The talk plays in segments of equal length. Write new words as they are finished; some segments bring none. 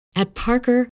At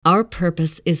Parker, our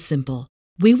purpose is simple.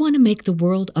 We want to make the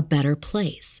world a better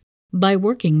place by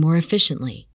working more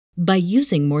efficiently, by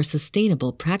using more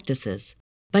sustainable practices,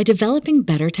 by developing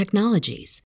better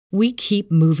technologies. We keep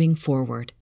moving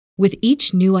forward. With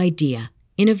each new idea,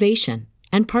 innovation,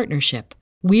 and partnership,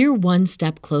 we're one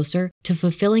step closer to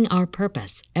fulfilling our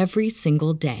purpose every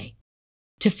single day.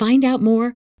 To find out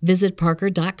more, visit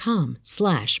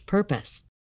parker.com/purpose.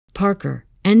 Parker,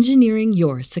 engineering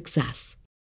your success.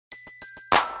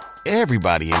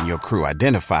 Everybody in your crew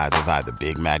identifies as either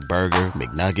Big Mac Burger,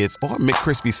 McNuggets, or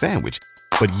McCrispy Sandwich.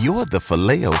 But you're the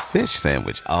Filet-O-Fish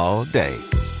Sandwich all day.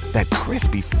 That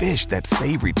crispy fish, that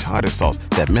savory tartar sauce,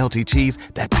 that melty cheese,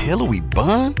 that pillowy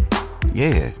bun.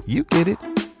 Yeah, you get it.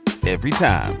 Every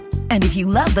time. And if you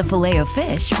love the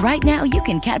Filet-O-Fish, right now you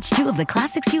can catch 2 of the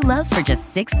classics you love for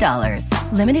just $6.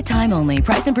 Limited time only.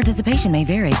 Price and participation may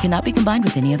vary. Cannot be combined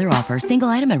with any other offer. Single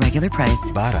item at regular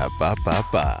price.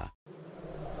 Ba-da-ba-ba-ba.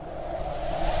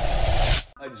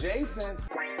 Adjacent.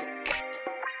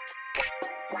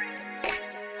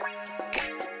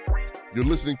 You're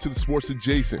listening to the Sports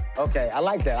Adjacent. Okay, I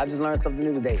like that. I just learned something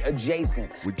new today.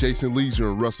 Adjacent. With Jason Leisure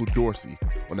and Russell Dorsey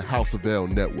on the House of L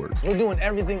Network. We're doing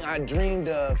everything I dreamed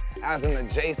of as an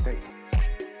adjacent.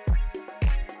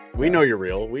 We know you're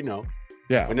real. We know.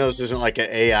 Yeah. We know this isn't like an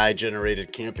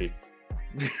AI-generated campy.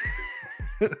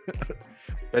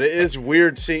 But it is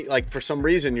weird seeing, like, for some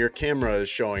reason, your camera is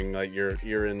showing like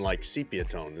you're in like sepia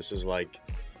tone. This is like,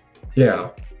 yeah,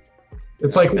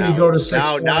 it's like when you go to Six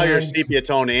Flags. Now you're sepia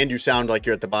tone, and you sound like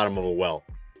you're at the bottom of a well.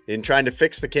 In trying to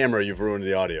fix the camera, you've ruined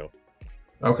the audio.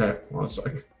 Okay, 1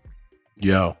 second.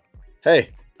 Yo,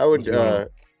 hey, I would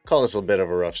call this a bit of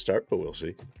a rough start, but we'll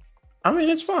see. I mean,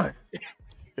 it's fine.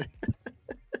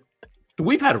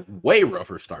 We've had way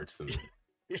rougher starts than this.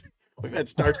 We've had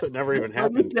starts that never even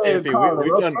happened.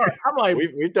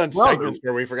 We've done segments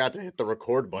where we forgot to hit the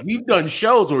record button. We've done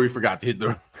shows where we forgot to hit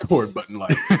the record button.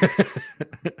 Like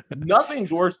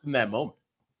nothing's worse than that moment.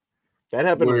 That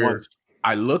happened once.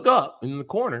 I look up in the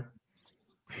corner,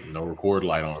 no record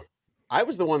light on. I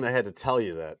was the one that had to tell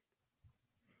you that.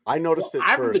 I noticed it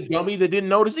I'm first. the dummy that didn't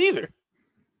notice either.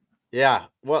 Yeah.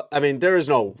 Well, I mean,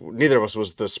 neither of us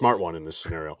was the smart one in this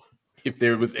scenario. If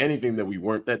there was anything that we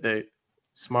weren't that day,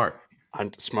 smarter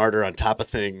on top of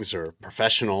things or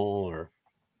professional or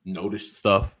noticed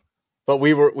stuff. But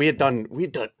we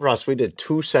did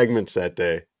 2 segments that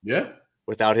day. Yeah.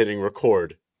 Without hitting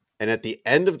record. And at the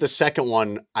end of the second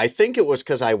one, I think it was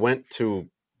because I went to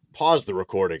pause the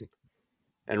recording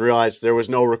and realized there was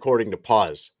no recording to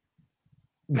pause.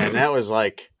 And that was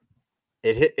like,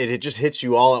 it just hits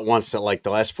you all at once that like the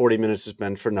last 40 minutes has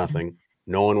been for nothing.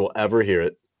 No one will ever hear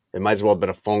it. It might as well have been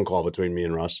a phone call between me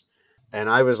and Russ. And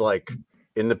I was like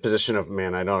in the position of,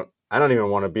 man, I don't even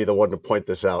want to be the one to point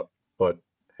this out, but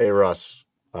hey, Russ,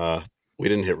 we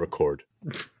didn't hit record.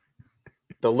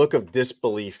 The look of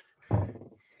disbelief.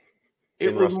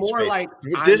 It was more face. Like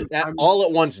all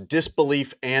at once,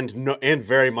 disbelief and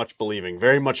very much believing,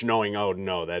 very much knowing. Oh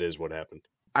no, that is what happened.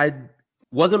 I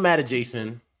wasn't mad at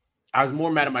Jason. I was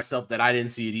more mad at myself that I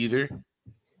didn't see it either.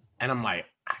 And I'm like,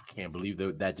 I can't believe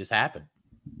that just happened.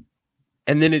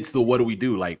 And then it's what do we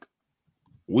do? Like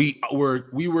we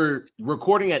were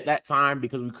recording at that time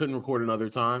because we couldn't record another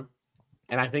time.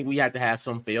 And I think we had to have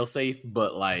some fail safe,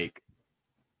 but like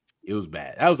it was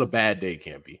bad. That was a bad day,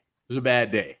 Campy. It was a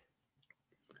bad day.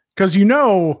 Because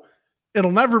it'll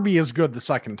never be as good the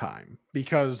second time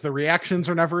because the reactions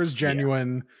are never as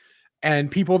genuine,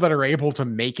 and people that are able to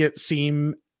make it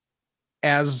seem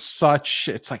as such,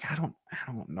 it's like I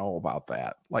don't know about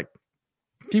that. Like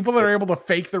people that are able to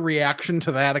fake the reaction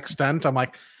to that extent, I'm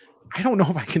like, I don't know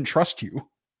if I can trust you.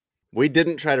 We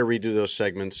didn't try to redo those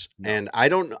segments, and I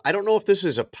don't know if this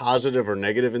is a positive or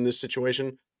negative in this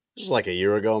situation. This was like a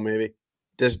year ago, maybe.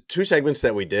 There's 2 segments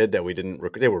that we did that we didn't.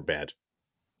 They were bad.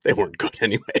 They weren't good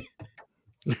anyway.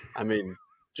 I mean,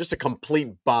 just a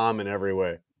complete bomb in every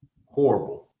way.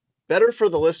 Horrible. Better for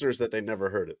the listeners that they never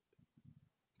heard it.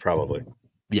 Probably.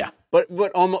 Yeah. But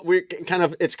almost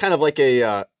it's kind of like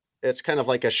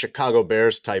a Chicago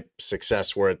Bears type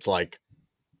success where it's like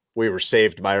we were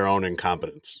saved by our own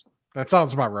incompetence. That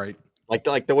sounds about right.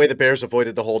 Like the way the Bears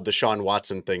avoided the whole Deshaun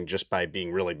Watson thing just by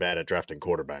being really bad at drafting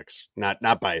quarterbacks, not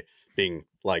by being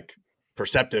like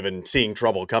perceptive and seeing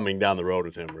trouble coming down the road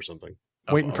with him or something.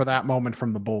 Waiting for that moment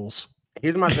from the Bulls.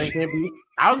 Here's my thing, Campy.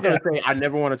 I was gonna say I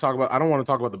don't want to talk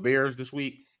about the Bears this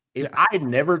week. If I had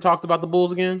never talked about the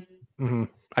Bulls again,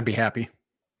 I'd be happy.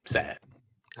 Sad.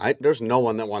 There's no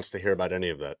one that wants to hear about any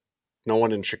of that. No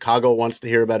one in Chicago wants to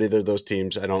hear about either of those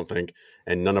teams, I don't think.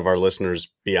 And none of our listeners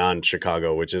beyond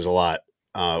Chicago, which is a lot,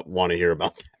 want to hear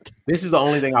about that. This is the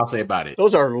only thing I'll say about it.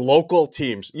 Those are local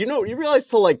teams. You realize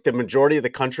to like the majority of the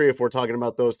country, if we're talking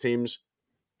about those teams,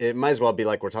 it might as well be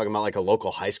like we're talking about like a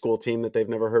local high school team that they've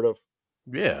never heard of.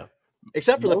 Yeah.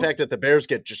 Except for the fact that the Bears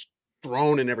get just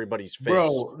thrown in everybody's face.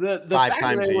 Bro, the 5 fact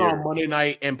times that a they were year on Monday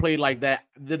night and played like that,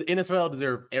 the NFL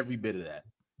deserved every bit of that.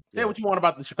 Say what you want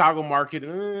about the Chicago market.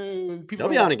 They'll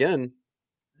be on again.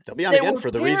 They'll be on again for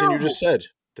the reason you just said.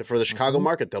 For the Chicago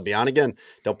market, they'll be on again.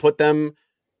 They'll put them.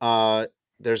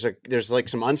 There's like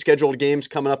some unscheduled games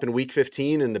coming up in Week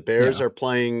 15, and the Bears are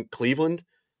playing Cleveland,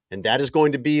 and that is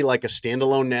going to be like a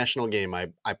standalone national game.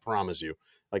 I promise you.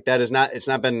 Like that is not. It's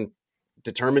not been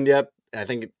determined yet. I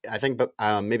think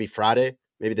maybe Friday,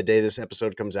 maybe the day this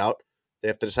episode comes out, they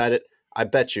have to decide it. I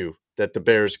bet you that the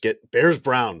Bears get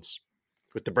Browns,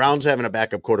 with the Browns having a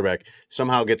backup quarterback,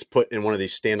 somehow gets put in one of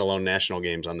these standalone national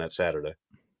games on that Saturday.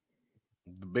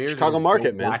 The Bears Chicago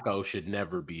market, man. Flacco should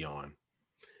never be on.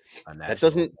 That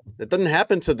doesn't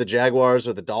happen to the Jaguars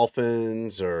or the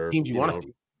Dolphins or teams you want to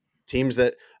see. Teams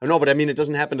that no, but I mean it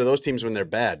doesn't happen to those teams when they're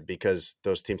bad because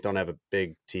those teams don't have a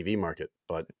big TV market.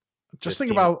 But just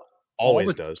think about all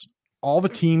the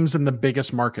teams in the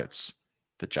biggest markets: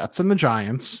 the Jets and the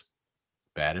Giants.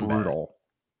 Bad and brutal.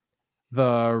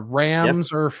 The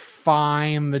Rams are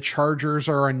fine. The Chargers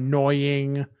are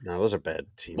annoying. No, those are bad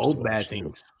teams. Both bad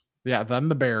teams. Yeah, then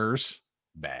the Bears.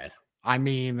 Bad. I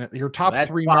mean, your top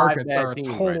 3 markets are a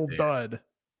total dud.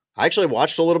 I actually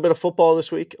watched a little bit of football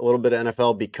this week, a little bit of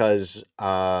NFL because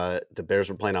the Bears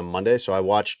were playing on Monday. So I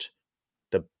watched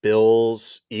the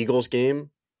Bills-Eagles game,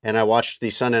 and I watched the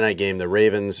Sunday night game, the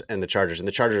Ravens and the Chargers. And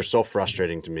the Chargers are so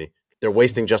frustrating to me. They're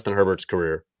wasting Justin Herbert's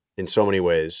career in so many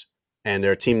ways. And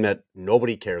they're a team that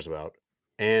nobody cares about.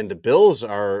 And the Bills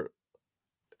are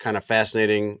kind of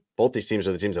fascinating. Both these teams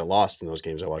are the teams that lost in those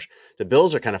games I watched. The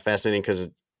Bills are kind of fascinating because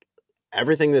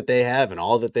everything that they have and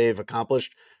all that they've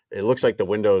accomplished, it looks like the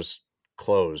window's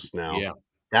closed now. Yeah.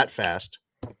 That fast.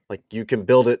 Like you can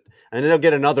build it. And they'll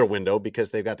get another window because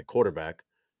they've got the quarterback.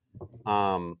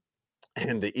 And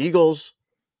the Eagles,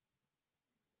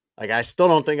 like I still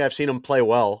don't think I've seen them play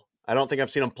well. I don't think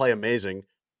I've seen them play amazing,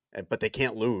 but they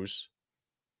can't lose.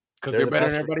 Because they're better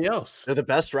than everybody else. They're the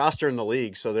best roster in the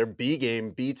league, so their B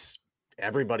game beats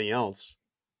everybody else.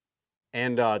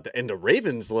 And the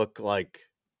Ravens look like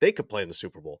they could play in the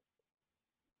Super Bowl.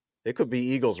 They could be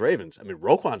Eagles-Ravens. I mean,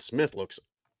 Roquan Smith looks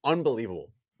unbelievable.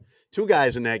 2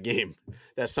 guys in that game,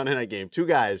 that Sunday night game, 2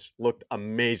 guys looked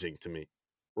amazing to me.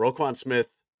 Roquan Smith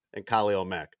and Khalil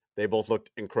Mack. They both looked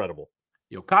incredible.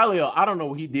 Yo, Khalil, I don't know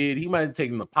what he did. He might have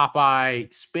taken the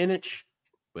Popeye spinach,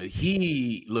 but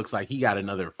he looks like he got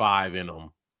another 5 in him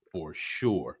for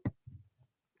sure.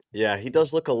 Yeah, he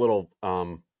does look a little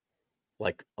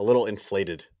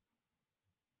inflated.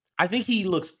 I think he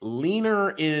looks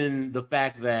leaner in the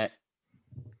fact that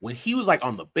when he was like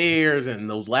on the Bears and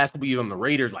those last couple years on the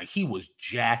Raiders, like he was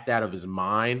jacked out of his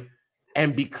mind.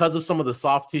 And because of some of the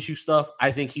soft tissue stuff,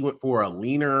 I think he went for a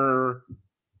leaner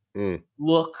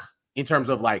look in terms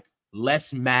of like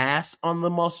less mass on the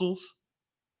muscles.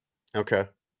 Okay.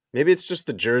 Maybe it's just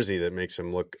the jersey that makes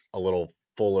him look a little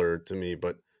fuller to me,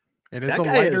 but it is a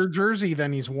lighter jersey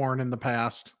than he's worn in the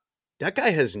past. That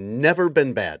guy has never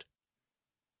been bad.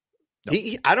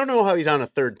 Nope. I don't know how he's on a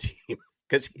third team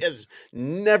because he has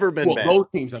never been bad.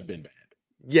 Both teams have been bad.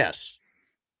 Yes.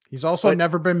 He's also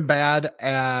never been bad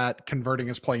at converting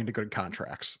his play into good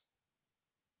contracts.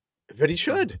 But he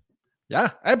should. Yeah,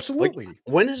 absolutely. Like,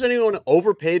 when has anyone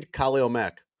overpaid Khalil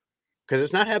Mack? Because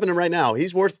it's not happening right now.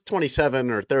 He's worth 27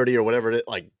 or 30 or whatever it is,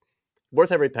 like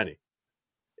worth every penny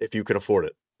if you could afford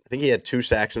it. I think he had 2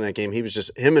 sacks in that game. He was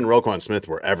just him and Roquan Smith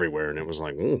were everywhere, and it was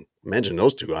like, imagine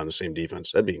those 2 on the same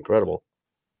defense. That'd be incredible.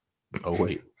 Oh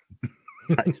wait,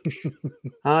 right.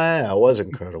 Oh yeah, it was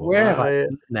incredible.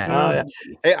 Where yeah.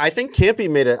 Hey, I think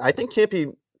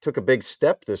Campy took a big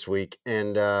step this week,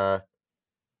 and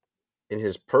in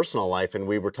his personal life, and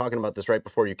we were talking about this right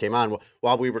before you came on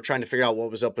while we were trying to figure out what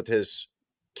was up with his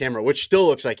camera, which still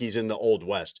looks like he's in the Old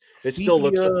West. It still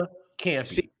looks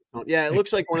Campy. Yeah, it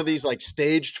looks like one of these like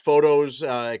staged photos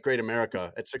at Great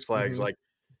America at Six Flags, like,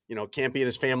 Campy and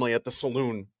his family at the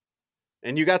saloon.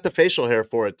 And you got the facial hair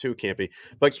for it too, Campy.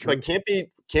 But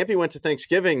Campy went to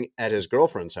Thanksgiving at his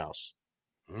girlfriend's house.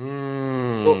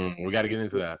 Well, we got to get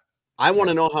into that. I want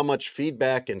to know how much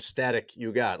feedback and static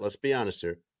you got. Let's be honest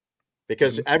here.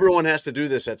 Because everyone has to do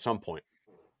this at some point.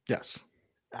 Yes.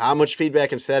 How much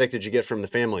feedback and static did you get from the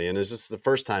family? And is this the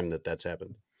first time that that's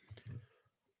happened?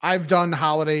 I've done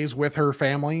holidays with her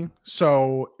family,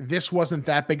 so this wasn't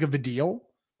that big of a deal.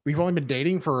 We've only been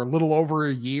dating for a little over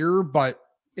a year, but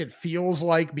it feels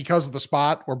like because of the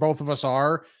spot where both of us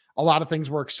are, a lot of things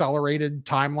were accelerated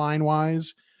timeline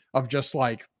wise of just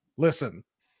like, listen,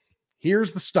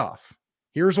 here's the stuff.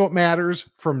 Here's what matters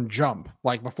from jump,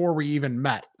 like before we even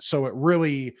met. So it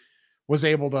really we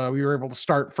were able to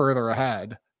start further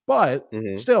ahead. But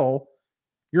still,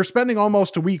 you're spending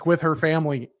almost a week with her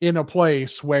family in a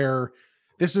place where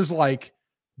this is like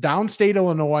downstate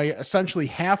Illinois, essentially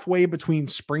halfway between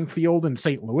Springfield and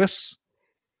St. Louis.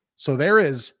 So there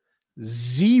is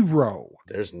zero.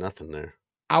 There's nothing there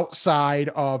Outside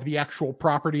of the actual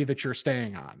property that you're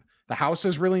staying on. The house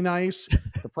is really nice.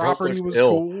 The property was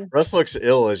ill. cool. Russ looks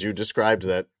ill as you described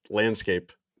that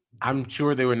landscape. I'm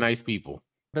sure they were nice people.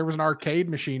 There was an arcade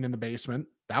machine in the basement.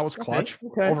 That was clutch.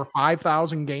 Okay. Over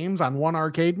 5,000 games on one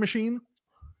arcade machine.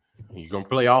 You're going to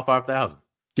play all 5,000.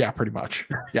 Yeah, pretty much.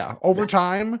 Yeah. Over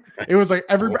time, it was like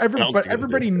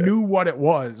everybody knew what it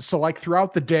was. So like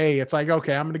throughout the day, it's like,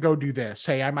 okay, I'm going to go do this.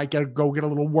 Hey, I might go get a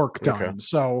little work done. Okay.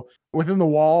 So within the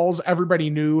walls, everybody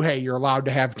knew, hey, you're allowed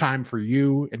to have time for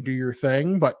you and do your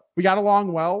thing. But we got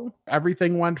along well.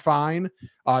 Everything went fine.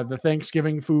 The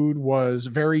Thanksgiving food was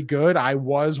very good. I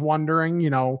was wondering,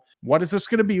 what is this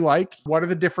going to be like? What are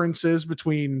the differences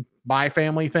between my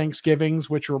family Thanksgivings,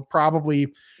 which were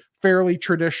probably fairly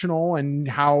traditional, and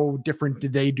how different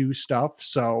did they do stuff?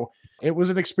 So it was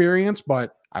an experience,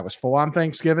 but I was full on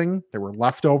Thanksgiving. There were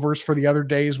leftovers for the other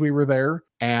days we were there,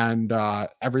 and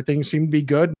everything seemed to be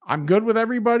good. I'm good with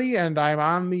everybody, and I'm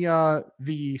on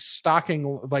the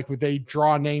stocking, like they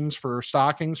draw names for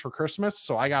stockings for Christmas,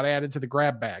 so I got added to the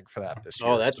grab bag for that this year.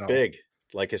 Oh, that's big.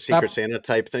 Like a Secret Santa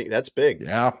type thing. That's big.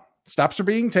 Yeah. Steps are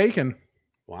being taken.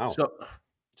 Wow.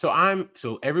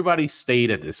 So everybody stayed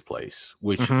at this place,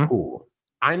 which is cool.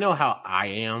 I know how I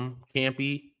am,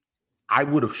 Campy. I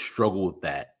would have struggled with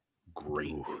that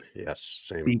greatly. Yes,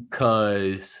 same.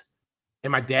 Because, and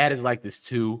my dad is like this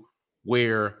too,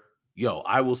 where,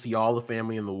 I will see all the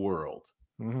family in the world.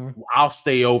 I'll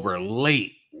stay over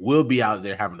late. We'll be out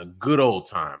there having a good old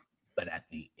time. But at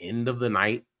the end of the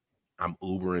night, I'm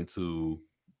Ubering to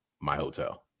my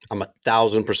hotel. I'm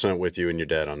 1,000% with you and your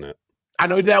dad on that. I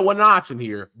know that wasn't an option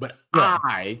here, but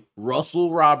I,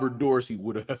 Russell Robert Dorsey,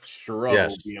 would have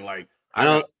struggled being like, I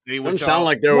don't. It doesn't sound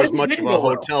like there was much of a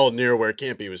hotel near where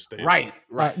Campy was staying. Right.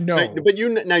 No, but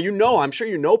I'm sure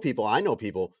you know people. I know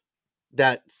people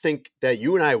that think that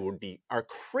you and I are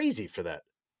crazy for that.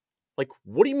 Like,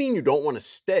 what do you mean you don't want to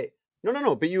stay?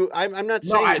 No. But I'm not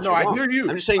saying. I hear you.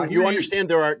 I'm just saying you understand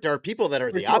there are people that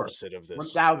are the opposite of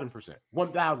this. 1,000%.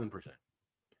 1,000%.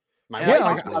 My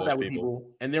wife is one of those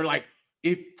people, and they're like,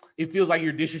 it feels like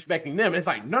you're disrespecting them. And it's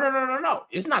like, no.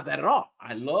 It's not that at all.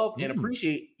 I love and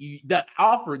appreciate the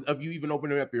offer of you even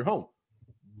opening up your home.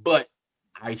 But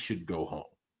I should go home.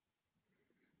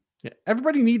 Yeah,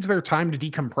 everybody needs their time to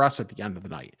decompress at the end of the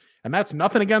night. And that's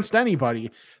nothing against anybody.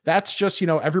 That's just,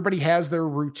 everybody has their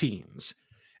routines.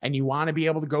 And you want to be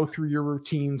able to go through your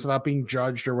routines without being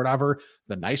judged or whatever.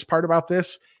 The nice part about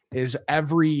this is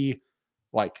every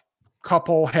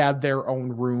couple had their own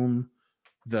room.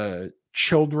 The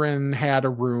children had a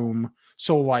room.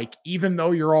 So even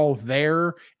though you're all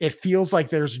there, it feels like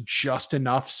there's just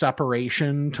enough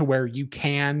separation to where you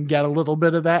can get a little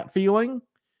bit of that feeling.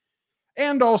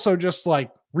 And also just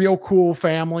real cool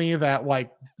family that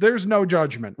there's no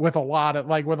judgment with a lot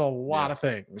of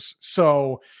things.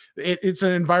 So it's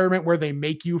an environment where they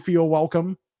make you feel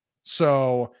welcome.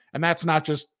 So, and that's not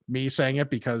just me saying it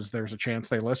because there's a chance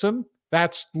they listen.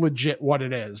 That's legit what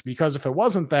it is. Because if it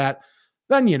wasn't that,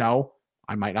 then,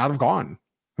 I might not have gone.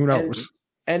 Who knows?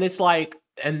 And it's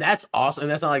and that's awesome.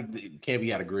 And that's not like Campy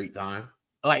had a great time.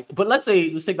 But let's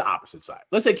take the opposite side.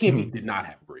 Let's say Campy did not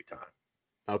have a great time.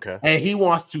 Okay. And he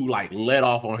wants to let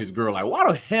off on his girl. Why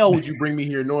the hell would you bring me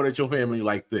here knowing that your family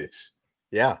like this?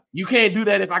 Yeah. You can't do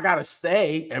that if I got to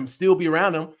stay and still be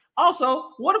around them. Also,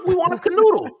 what if we want to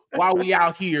canoodle while we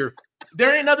out here?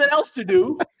 There ain't nothing else to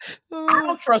do. I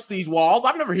don't trust these walls.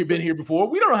 I've never been here before.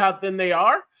 We don't know how thin they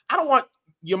are. I don't want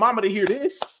your mama to hear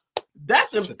this.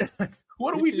 That's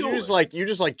what are we doing? You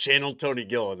just channeled Tony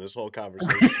Gill in this whole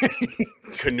conversation.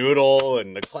 Canoodle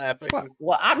and the clapping.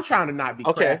 Well, I'm trying to not be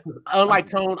crass. Unlike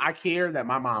Tone, I care that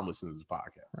my mom listens to this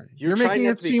podcast. Right. You're making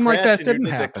it seem like that didn't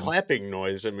happen. The clapping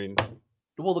noise. I mean,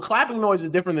 well, the clapping noise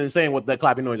is different than saying what that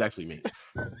clapping noise actually means.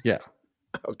 Yeah.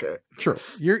 Okay. True.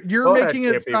 You're making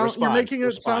it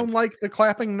sound like the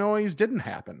clapping noise didn't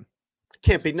happen.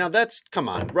 Campy. Now come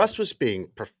on. Russ was being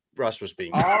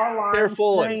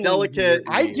careful and delicate.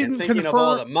 I didn't thinking confirm of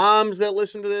all the moms that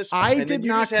listen to this. I did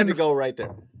not had to go right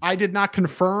there. I did not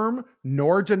confirm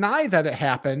nor deny that it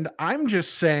happened. I'm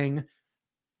just saying,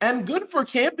 and good for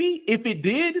Campy if it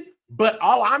did. But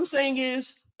all I'm saying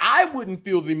is, I wouldn't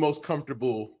feel the most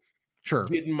comfortable Sure.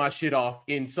 getting my shit off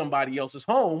in somebody else's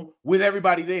home with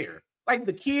everybody there. Like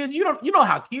the kids, you know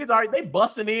how kids are. They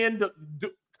busting in.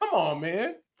 Come on,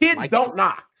 man. Kids don't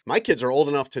knock. My kids are old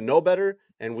enough to know better,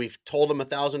 and we've told them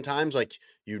 1,000 times, like,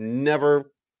 you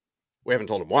never, we haven't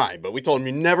told them why, but we told them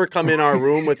you never come in our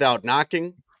room without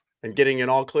knocking and getting it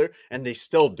all clear, and they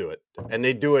still do it. And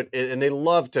they do it, and they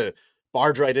love to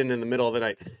barge right in the middle of the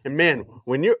night. And man,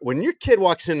 when your kid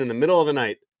walks in the middle of the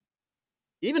night,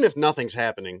 even if nothing's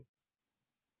happening,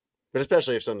 but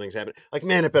especially if something's happening, like,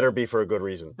 man, it better be for a good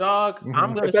reason. Dog,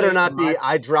 I'm going to It better not be,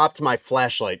 I dropped my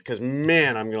flashlight, because,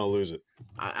 man, I'm going to lose it.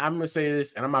 I'm going to say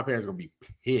this, and my parents are going to be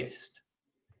pissed.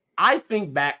 I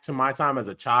think back to my time as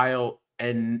a child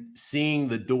and seeing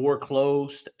the door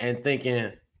closed and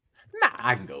thinking, nah,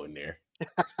 I can go in there.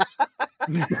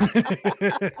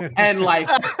 And like,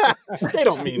 they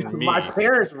don't mean me. My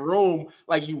parents' room,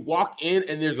 like you walk in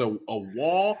and there's a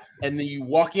wall, and then you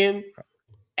walk in,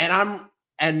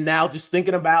 and now just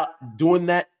thinking about doing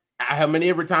that, how many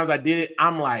every times I did it,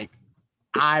 I'm like,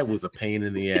 I was a pain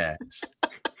in the ass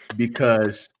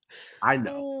because I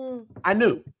knew.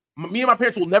 Me and my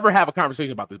parents will never have a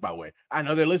conversation about this, by the way. I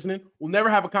know they're listening. We'll never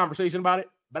have a conversation about it,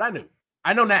 but I knew.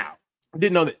 I know now.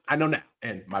 Didn't know that. I know now.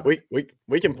 And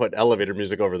we can put elevator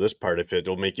music over this part if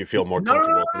it'll make you feel more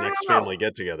comfortable at the next family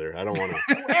get together. I don't want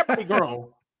to. Everybody grown,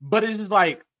 but it's just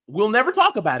like we'll never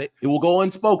talk about it. It will go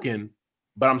unspoken.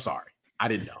 But I'm sorry, I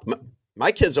didn't know.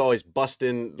 My kids always bust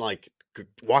in, like,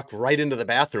 walk right into the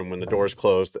bathroom when the door's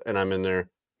closed and I'm in there,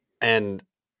 and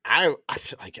I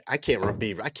feel like I can't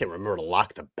remember to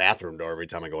lock the bathroom door every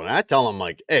time I go in. I tell them,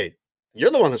 like, hey,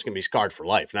 you're the one that's gonna be scarred for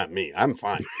life, not me. I'm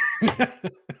fine.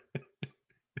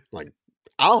 Like,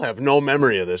 I'll have no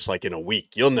memory of this, like, in a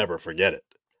week. You'll never forget it.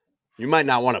 You might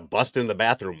not want to bust in the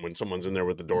bathroom when someone's in there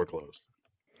with the door closed.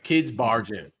 Kids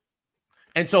barge in.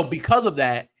 And so because of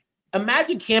that,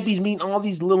 imagine Campy's meeting all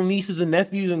these little nieces and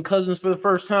nephews and cousins for the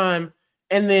first time.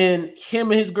 And then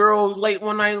him and his girl late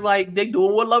one night, like, they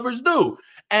doing what lovers do.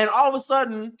 And all of a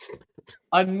sudden,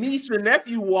 a niece or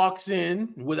nephew walks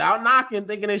in without knocking,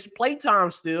 thinking it's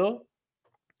playtime still.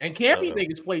 And Campy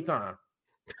think it's playtime.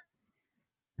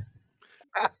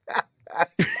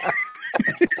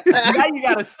 Now you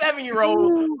got a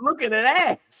 7-year-old looking at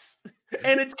ass,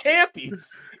 and it's Campy's.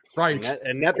 Right.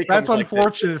 And that becomes, that's like,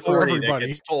 unfortunate for everybody. That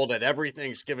gets told at every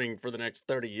Thanksgiving for the next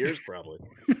 30 years, probably.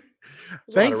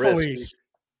 Thankfully,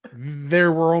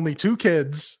 there were only 2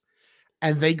 kids,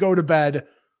 and they go to bed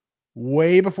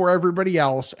way before everybody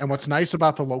else. And what's nice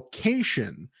about the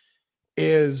location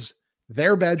is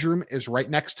their bedroom is right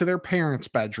next to their parents'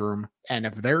 bedroom. And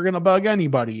if they're going to bug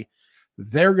anybody,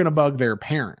 they're going to bug their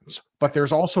parents. But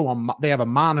there's also they have a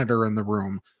monitor in the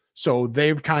room. So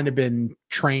they've kind of been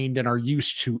trained and are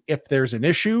used to, if there's an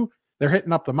issue, they're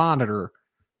hitting up the monitor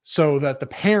so that the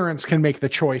parents can make the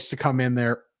choice to come in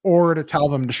there or to tell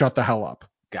them to shut the hell up.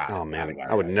 Oh man,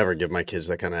 I would never give my kids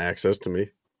that kind of access to me.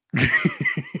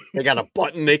 They got a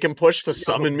button they can push to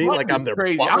summon me like I'm their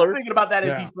crazy. butler. I'm thinking about that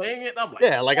as he's saying it. I'm like,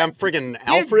 yeah, like I'm friggin'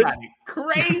 Alfred.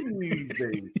 Crazy these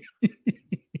days.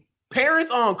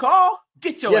 Parents on call?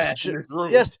 Get your ass in this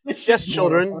room. Yes,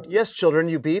 children. Yes, children,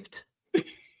 you beeped.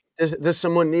 Does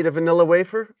someone need a vanilla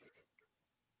wafer?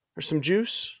 Or some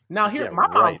juice? Now here, my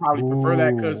mom probably prefer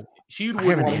that because she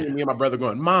wouldn't want me and my brother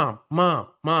going, mom,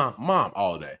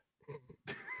 all day.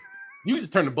 You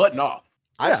just turn the button off.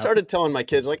 I started telling my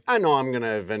kids, like, I know I'm going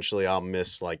to eventually, I'll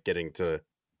miss, like, getting to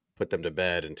put them to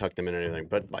bed and tuck them in and everything.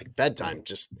 But, like, bedtime,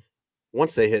 just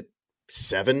once they hit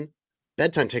 7,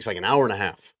 bedtime takes like an hour and a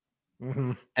half.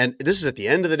 Mm-hmm. And this is at the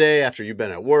end of the day after you've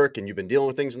been at work and you've been dealing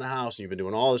with things in the house and you've been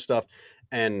doing all this stuff.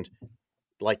 And,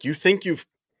 like, you think you've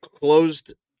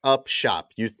closed up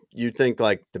shop. You think,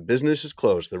 like, the business is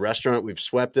closed. The restaurant, we've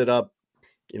swept it up.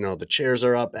 You know, the chairs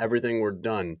are up. Everything, we're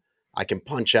done. I can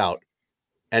punch out.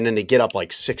 And then they get up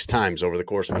like 6 times over the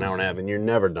course of an hour and a half, and you're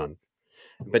never done.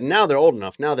 But now they're old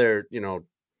enough. Now they're, you know,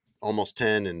 almost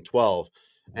 10 and 12.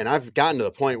 And I've gotten to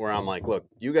the point where I'm like, look,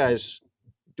 you guys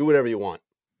do whatever you want.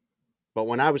 But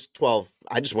when I was 12,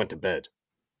 I just went to bed.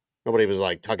 Nobody was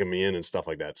like tucking me in and stuff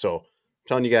like that. So I'm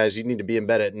telling you guys, you need to be in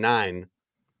bed at 9,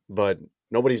 but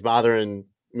nobody's bothering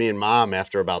me and mom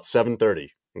after about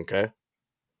 7:30. Okay.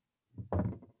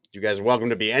 You guys are welcome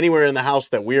to be anywhere in the house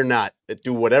that we're not.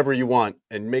 Do whatever you want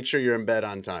and make sure you're in bed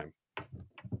on time.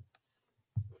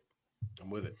 I'm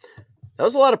with it. That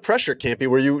was a lot of pressure,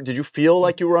 Campy. Did you feel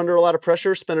like you were under a lot of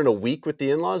pressure spending a week with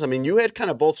the in-laws? I mean, you had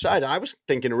kind of both sides. I was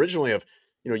thinking originally of,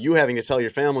 you know, you having to tell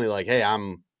your family like, hey,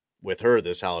 I'm with her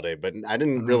this holiday, but I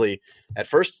didn't really at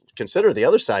first consider the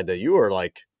other side that you were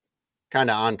like kind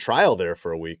of on trial there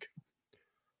for a week.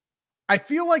 I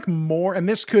feel like more, and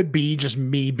this could be just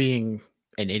me being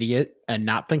an idiot and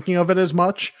not thinking of it as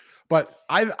much, but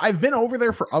I've been over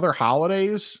there for other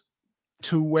holidays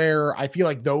to where I feel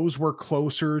like those were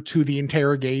closer to the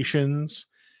interrogations.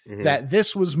 That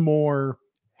this was more,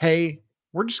 hey,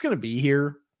 we're just going to be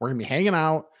here. We're going to be hanging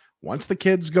out. Once the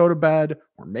kids go to bed,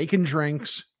 we're making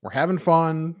drinks. We're having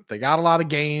fun. They got a lot of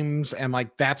games. And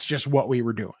like, that's just what we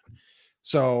were doing.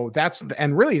 So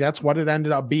really that's what it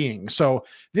ended up being. So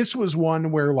this was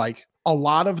one where like a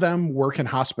lot of them work in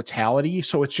hospitality.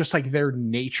 So it's just like their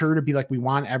nature to be like, we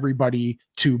want everybody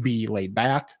to be laid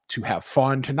back, to have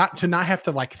fun, to not have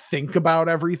to like think about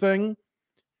everything.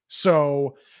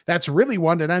 So that's really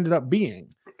what it ended up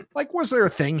being. Like, was there a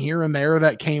thing here and there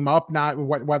that came up, not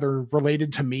whether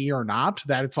related to me or not,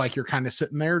 that it's like you're kind of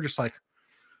sitting there just like,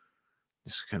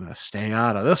 just gonna stay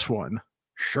out of this one.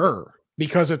 Sure.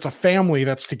 Because it's a family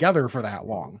that's together for that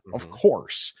long, of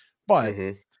course. But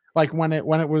like when it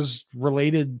was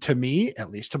related to me,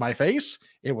 at least to my face,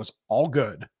 it was all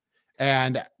good.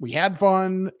 And we had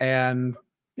fun. And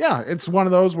yeah, it's one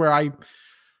of those where I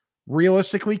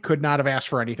realistically could not have asked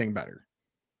for anything better.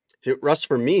 Russ,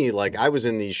 for me, like I was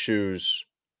in these shoes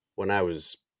when I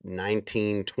was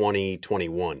 19, 20,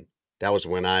 21. That was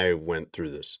when I went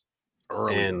through this.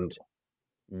 And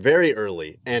very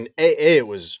early. And it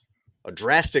was a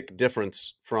drastic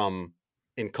difference from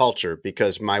in culture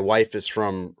because my wife is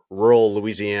from rural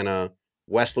Louisiana,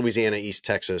 West Louisiana, East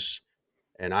Texas.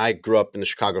 And I grew up in the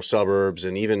Chicago suburbs,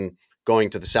 and even going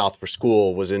to the South for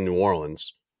school was in New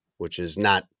Orleans, which is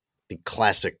not the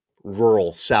classic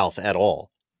rural South at all.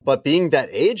 But being that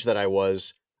age that I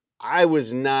was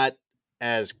not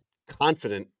as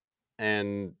confident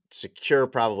and secure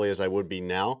probably as I would be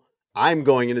now. I'm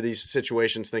going into these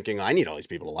situations thinking, I need all these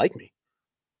people to like me.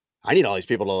 I need all these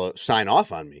people to sign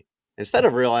off on me. Instead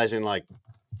of realizing like,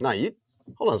 hold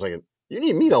on a second. You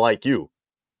need me to like you.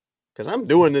 Because I'm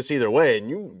doing this either way.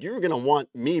 And you're going to want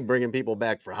me bringing people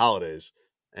back for holidays.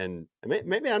 And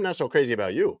maybe I'm not so crazy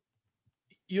about you.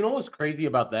 You know what's crazy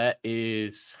about that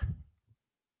is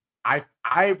I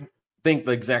think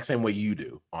the exact same way you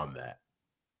do on that.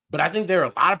 But I think there are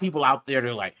a lot of people out there that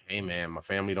are like, hey, man, my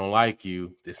family don't like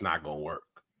you. This not going to work.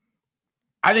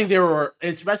 I think there were,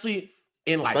 especially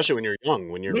when you're young,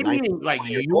 when you're maybe in like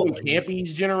you and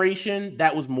Campy's generation,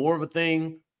 that was more of a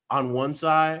thing on one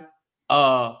side.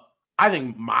 I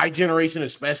think my generation,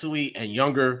 especially and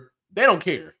younger, they don't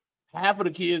care. Half of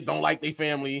the kids don't like their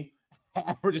family.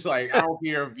 Half are just like, I don't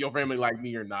care if your family like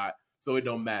me or not. So it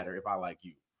don't matter if I like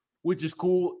you, which is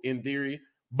cool in theory.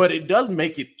 But it does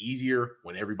make it easier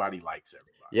when everybody likes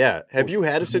everybody. Yeah. Have you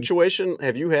had a situation?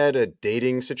 Have you had a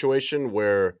dating situation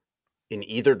where in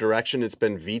either direction it's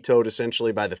been vetoed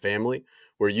essentially by the family,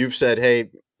 where you've said,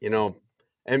 hey,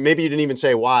 and maybe you didn't even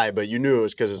say why, but you knew it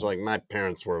was because it's like my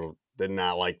parents did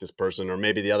not like this person, or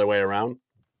maybe the other way around?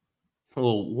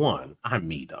 Well, one, I'm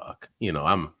me, dog.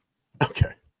 I'm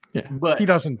okay. Yeah, but he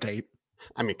doesn't date.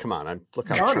 I mean, come on. Look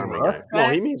how charming I am. No,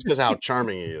 he means because how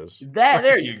charming he is.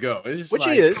 There you go. Which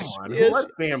he is. What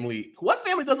family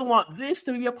doesn't want this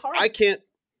to be a part? I can't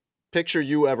picture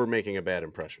you ever making a bad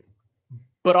impression.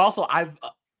 But also,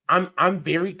 I'm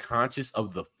very conscious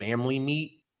of the family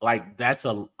meet. Like I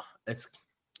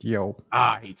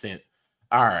hate saying it.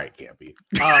 All right, Campy.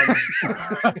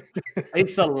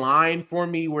 It's a line for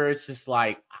me where it's just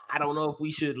like, I don't know if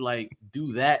we should like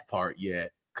do that part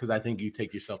yet, because I think you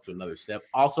take yourself to another step.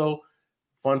 Also,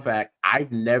 fun fact,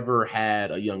 I've never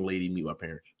had a young lady meet my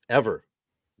parents. Ever?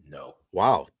 No.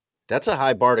 Wow. That's a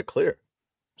high bar to clear.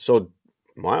 So,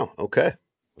 wow. Okay.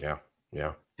 Yeah.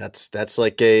 That's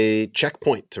like a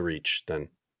checkpoint to reach then.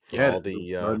 Yeah.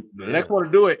 The next one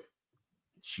to do it,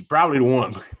 she probably the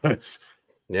one.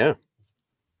 Yeah.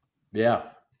 Yeah.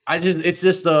 It's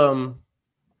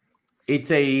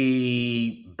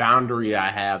a boundary I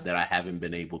have that I haven't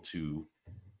been able to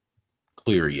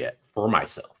clear yet for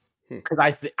myself. Because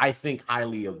I think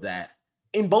highly of that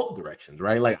in both directions,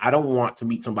 right? Like, I don't want to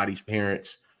meet somebody's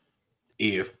parents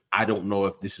if I don't know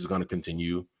if this is going to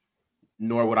continue,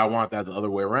 nor would I want that the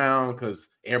other way around, because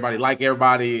everybody like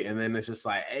everybody, and then it's just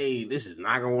like, hey, this is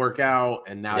not going to work out,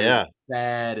 and now you're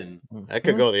sad. And that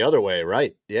could go the other way,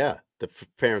 right? Yeah. The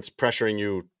parents pressuring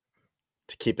you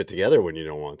to keep it together when you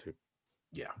don't want to.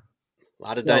 Yeah. A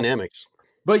lot of dynamics.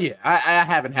 But yeah, I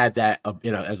haven't had that,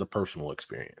 as a personal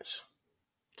experience.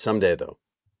 Someday, though.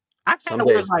 I kind of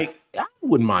was like, I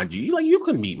wouldn't mind you. Like, you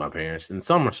couldn't meet my parents. And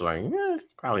some are like,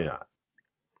 probably not.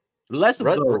 Less of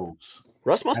those.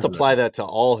 Russ must apply that to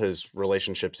all his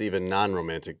relationships, even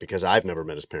non-romantic, because I've never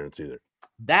met his parents either.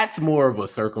 That's more of a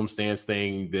circumstance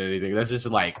thing than anything. That's just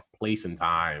like place and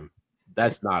time.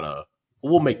 That's not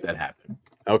We'll make that happen.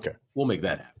 Okay. We'll make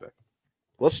that happen.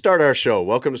 Let's start our show.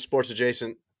 Welcome to Sports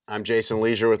Adjacent. I'm Jason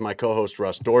Leisure with my co-host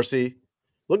Russ Dorsey.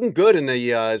 Looking good in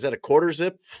the is that a quarter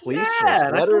zip fleece or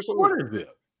sweater or something? Quarter zip.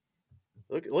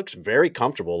 Look, it looks very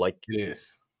comfortable. Like it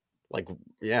is. Like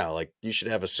you should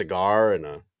have a cigar and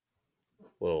a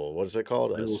little, what is it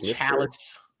called? A little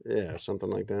chalice. Yeah, something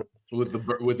like that.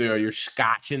 With your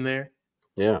scotch in there.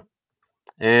 Yeah.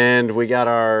 And we got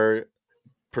our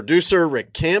producer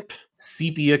Rick Camp.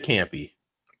 Sepia Campy.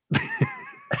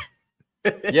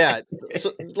 Yeah,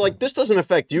 so like this doesn't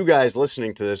affect you guys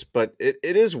listening to this, but it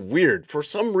is weird. For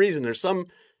some reason, there's some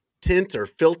tint or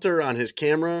filter on his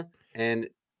camera, and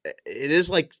it is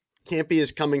like Campy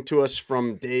is coming to us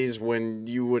from days when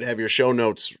you would have your show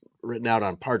notes written out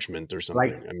on parchment or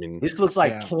something. Like, I mean, this looks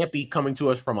like Campy coming to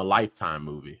us from a Lifetime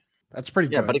movie. That's pretty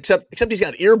good. Yeah, but except he's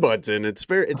got earbuds in. It's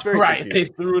very right. confusing. They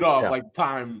threw it off like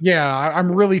time. Yeah, I'm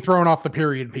really thrown off the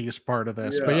period piece part of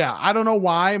this. But yeah, I don't know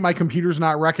why my computer's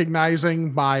not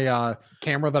recognizing my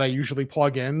camera that I usually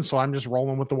plug in. So I'm just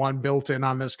rolling with the one built in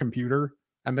on this computer.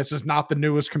 And this is not the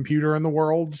newest computer in the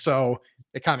world. So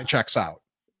it kind of checks out.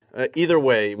 Either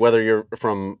way, whether you're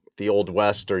from the Old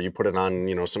West or you put it on,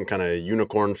 some kind of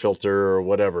unicorn filter or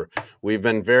whatever, we've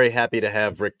been very happy to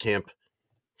have Rick Camp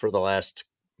for the last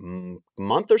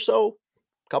month or so,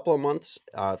 couple of months,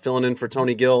 filling in for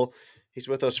Tony Gill. He's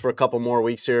with us for a couple more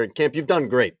weeks here. And Camp, you've done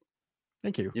great.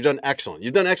 Thank you. You've done excellent.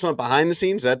 You've done excellent behind the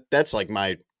scenes. That's like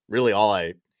really all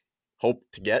I hope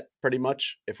to get pretty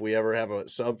much if we ever have a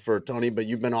sub for Tony, but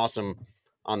you've been awesome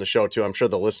on the show too. I'm sure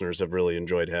the listeners have really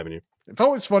enjoyed having you. It's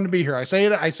always fun to be here. I say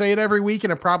it every week,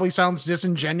 and it probably sounds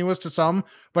disingenuous to some,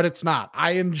 but it's not.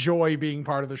 I enjoy being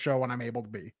part of the show when I'm able to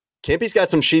be. Campy's got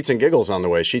some Sheets and Giggles on the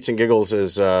way. Sheets and Giggles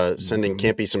is sending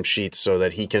Campy some sheets so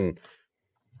that he can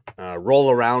roll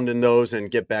around in those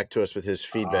and get back to us with his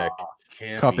feedback.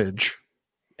 Cuppage.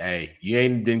 Hey, you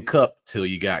ain't been cupped till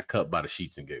you got cupped by the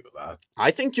Sheets and Giggles. I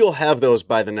think you'll have those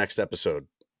by the next episode.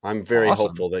 I'm very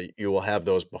hopeful that you will have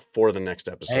those before the next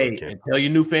episode. Hey, and tell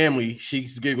your new family,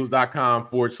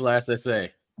 sheetsgiggles.com/SA.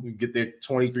 You get their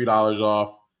 $23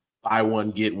 off. Buy one,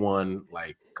 get one.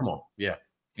 Like, come on. Yeah.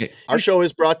 Our show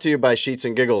is brought to you by Sheets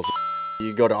and Giggles.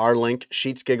 You go to our link,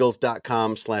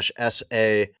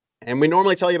 sheetsgiggles.com/SA. And we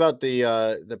normally tell you about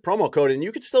the promo code, and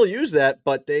you can still use that,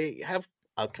 but they have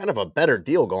a kind of a better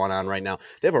deal going on right now.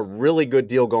 They have a really good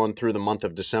deal going through the month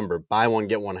of December. Buy one,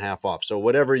 get one half off. So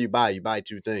whatever you buy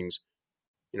two things.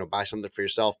 Buy something for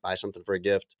yourself, buy something for a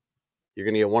gift. You're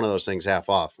going to get one of those things half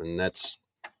off, and that's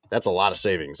a lot of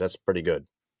savings. That's pretty good.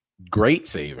 Great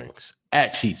savings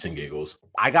at Sheets and Giggles.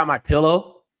 I got my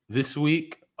pillow this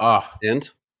week. And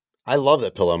I love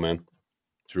that pillow, man.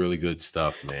 It's really good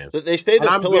stuff, man. They say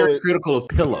that I'm very critical of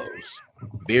pillows.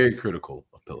 Very critical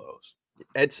of pillows.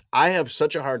 I have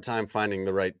such a hard time finding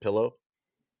the right pillow.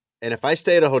 And if I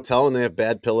stay at a hotel and they have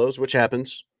bad pillows, which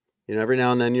happens, every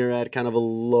now and then you're at kind of a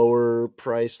lower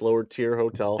price, lower tier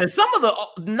hotel. And some of the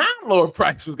non-lower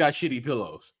prices got shitty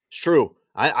pillows. It's true.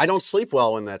 I don't sleep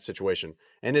well in that situation.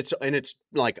 And it's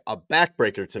like a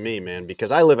backbreaker to me, man, because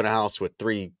I live in a house with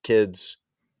 3 kids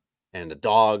and a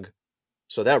dog.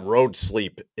 So that road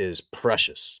sleep is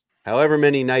precious. However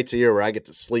many nights a year where I get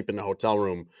to sleep in the hotel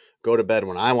room, go to bed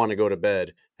when I want to go to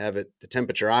bed, have it the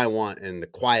temperature I want and the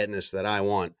quietness that I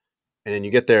want. And then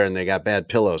you get there and they got bad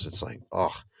pillows. It's like,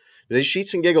 oh, these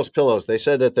Sheets and Giggles pillows, they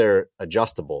said that they're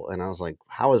adjustable. And I was like,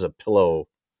 how is a pillow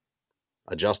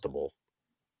adjustable?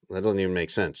 That doesn't even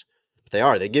make sense. But they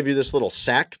are. They give you this little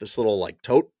sack, this little like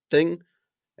tote thing,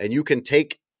 and you can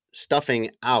take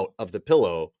stuffing out of the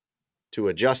pillow to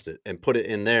adjust it and put it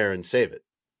in there and save it.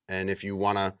 And if you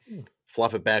want to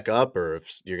fluff it back up, or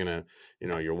if you're going to,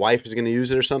 your wife is going to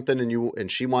use it or something and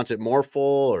she wants it more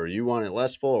full or you want it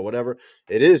less full or whatever,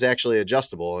 it is actually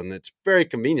adjustable. And it's very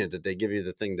convenient that they give you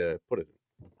the thing to put it in.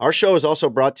 Our show is also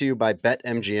brought to you by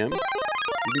BetMGM.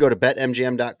 You can go to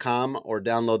betmgm.com or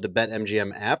download the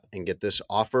BetMGM app and get this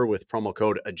offer with promo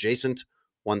code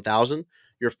adjacent1000.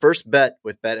 Your first bet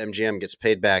with BetMGM gets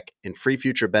paid back in free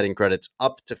future betting credits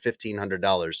up to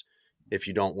 $1,500 if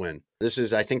you don't win. This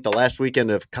is, I think, the last weekend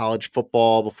of college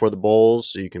football before the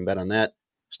bowls, so you can bet on that.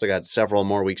 Still got several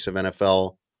more weeks of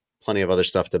NFL, plenty of other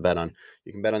stuff to bet on.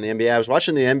 You can bet on the NBA. I was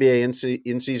watching the NBA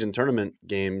in-season tournament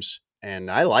games,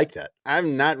 and I like that.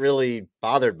 I'm not really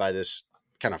bothered by this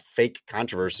kind of fake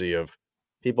controversy of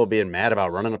people being mad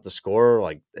about running up the score.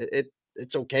 Like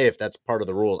it's okay if that's part of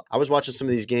the rule. I was watching some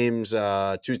of these games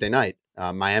Tuesday night,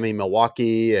 Miami,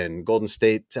 Milwaukee, and Golden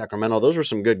State, Sacramento. Those were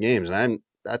some good games, and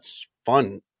that's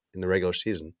fun in the regular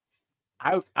season.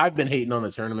 I've been hating on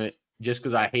the tournament just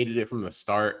because I hated it from the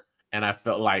start. And I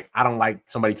felt like I don't like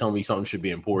somebody telling me something should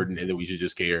be important and that we should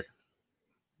just care.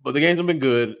 But the games have been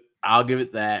good. I'll give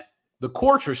it that. The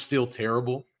courts are still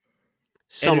terrible.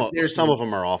 Some of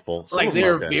them are awful.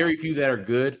 There are very few that are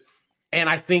good. And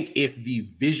I think if the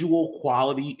visual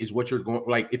quality is what you're going,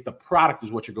 like if the product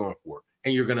is what you're going for,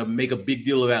 and you're going to make a big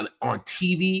deal about it on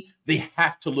TV, they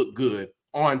have to look good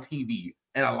on TV.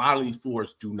 And a lot of these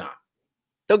floors do not.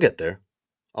 They'll get there.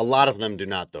 A lot of them do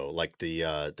not, though. Like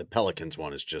the Pelicans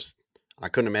one is just, I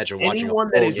couldn't imagine watching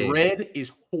anyone that is red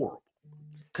is horrible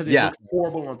because it looks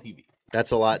horrible on TV.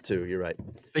 That's a lot too. You're right.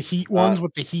 The Heat ones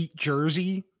with the Heat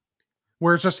jersey,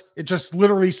 where it just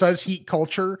literally says Heat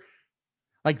culture.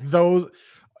 Like those,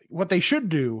 what they should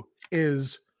do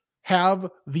is have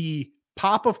the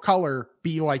pop of color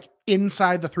be like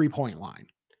inside the 3-point line,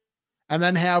 and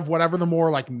then have whatever the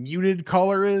more like muted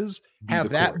color is, have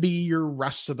that be your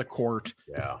rest of the court.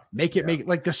 Yeah. Make it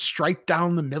like the stripe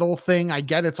down the middle thing. I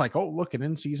get it's like, oh, look, an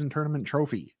in-season tournament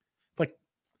trophy. Like,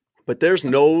 but there's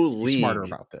no league smarter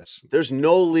about this. There's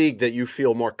no league that you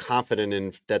feel more confident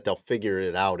in that they'll figure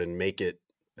it out and make it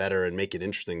better and make it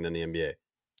interesting than the NBA.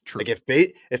 True. Like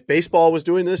if baseball was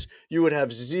doing this, you would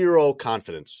have zero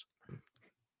confidence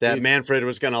that Manfred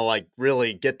was going to like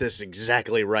really get this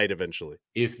exactly right eventually.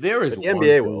 If there is the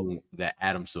NBA will that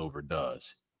Adam Silver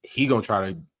does, he gonna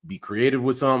try to be creative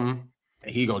with something,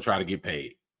 and he gonna try to get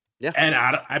paid. Yeah, and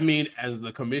I mean, as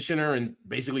the commissioner and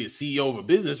basically a CEO of a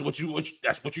business,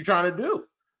 that's what you're trying to do.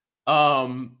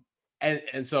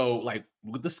 And so like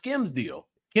with the Skims deal,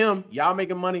 Kim, y'all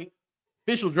making money,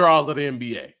 official draws of the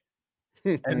NBA,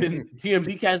 and then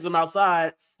TMZ catches them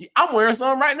outside. I'm wearing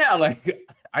some right now. Like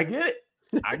I get it.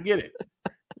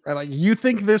 Like, you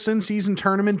think this in-season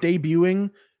tournament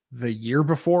debuting the year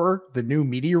before the new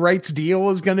media rights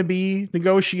deal is going to be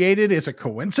negotiated is a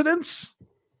coincidence?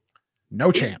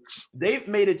 No chance. They've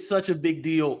made it such a big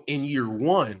deal in year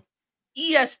one.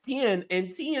 ESPN and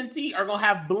TNT are going to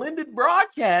have blended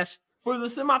broadcasts for the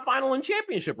semifinal and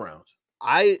championship rounds.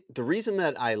 The reason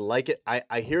that I like it,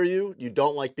 I hear you. You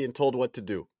don't like being told what to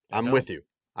do. I'm with you.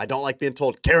 I don't like being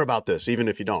told, care about this, even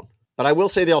if you don't. But I will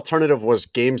say the alternative was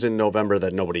games in November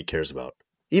that nobody cares about.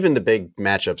 Even the big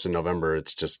matchups in November,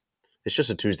 it's just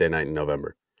a Tuesday night in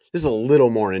November. This is a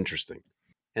little more interesting.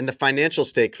 And the financial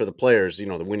stake for the players,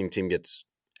 the winning team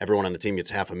everyone on the team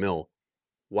gets $500,000,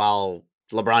 while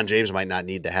LeBron James might not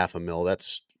need the $500,000.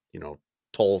 That's,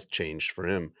 toll change for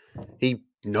him. He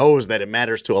knows that it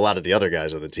matters to a lot of the other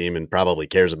guys on the team and probably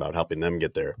cares about helping them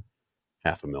get their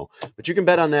 $500,000. But you can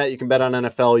bet on that. You can bet on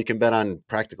NFL. You can bet on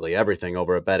practically everything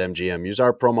over at BetMGM. Use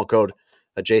our promo code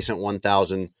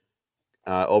adjacent1000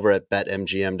 over at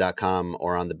betmgm.com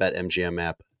or on the BetMGM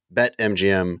app.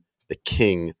 BetMGM, the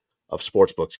king of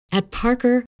sportsbooks. At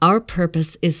Parker, our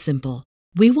purpose is simple.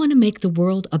 We want to make the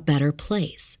world a better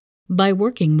place by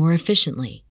working more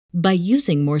efficiently, by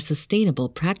using more sustainable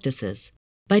practices,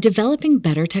 by developing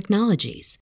better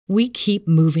technologies. We keep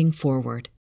moving forward.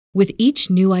 With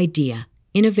each new idea,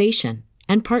 innovation,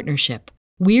 and partnership,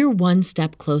 we're one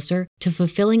step closer to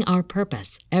fulfilling our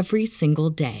purpose every single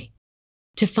day.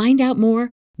 To find out more,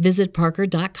 visit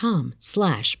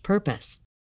parker.com/purpose.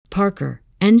 Parker,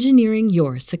 engineering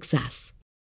your success.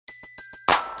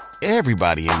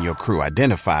 Everybody in your crew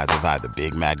identifies as either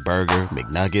Big Mac Burger,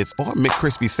 McNuggets, or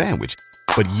McCrispy Sandwich.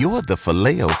 But you're the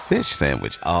Filet-O-Fish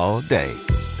Sandwich all day.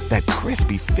 That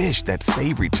crispy fish, that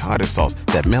savory tartar sauce,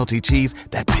 that melty cheese,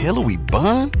 that pillowy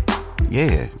bun.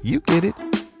 Yeah, you get it.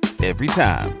 Every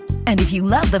time. And if you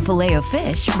love the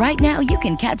Filet-O-Fish, right now you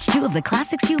can catch two of the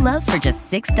classics you love for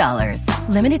just $6.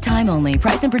 Limited time only.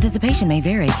 Price and participation may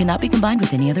vary. Cannot be combined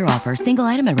with any other offer. Single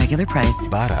item at regular price.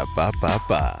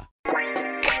 Ba-da-ba-ba-ba.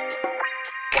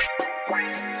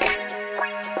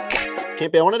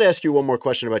 Campy, I wanted to ask you one more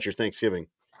question about your Thanksgiving.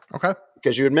 Okay.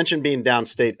 Because you had mentioned being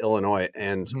downstate Illinois,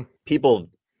 and people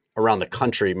around the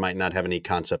country might not have any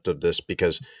concept of this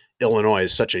because Illinois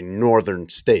is such a northern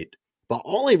state. But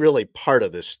only really part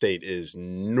of this state is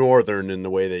northern in the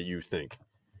way that you think.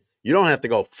 You don't have to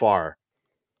go far.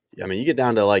 I mean, you get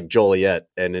down to like Joliet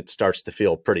and it starts to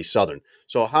feel pretty southern.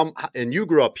 So and you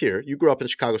grew up here. You grew up in the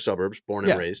Chicago suburbs, born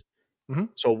and raised. Mm-hmm.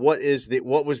 So what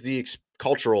was the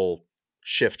cultural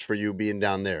shift for you being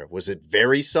down there? Was it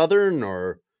very southern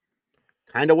or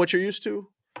kind of what you're used to?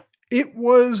 It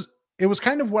was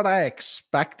kind of what I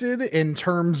expected in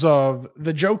terms of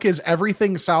the joke is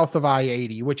everything south of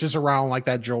I-80, which is around like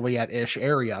that Joliet-ish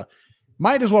area,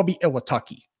 might as well be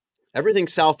Illitucky. Everything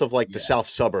south of like the south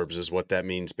suburbs is what that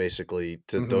means basically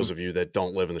to those of you that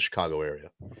don't live in the Chicago area.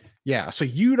 Yeah. So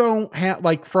you don't have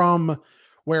like from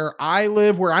where I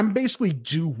live, where I'm basically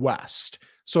due west.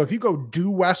 So if you go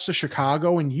due west to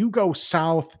Chicago and you go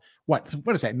south what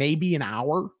is that? Maybe an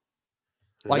hour.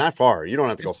 Like, not far. You don't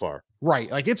have to go far.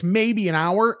 Right. Like it's maybe an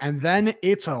hour, and then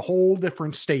it's a whole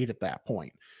different state at that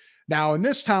point. Now in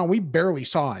this town, we barely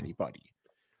saw anybody.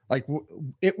 Like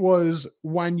it was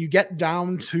when you get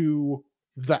down to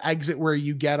the exit where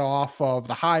you get off of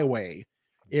the highway,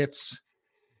 it's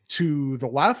to the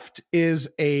left is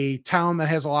a town that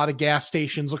has a lot of gas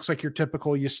stations. Looks like your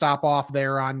typical, you stop off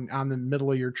there on the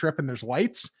middle of your trip and there's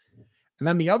lights. And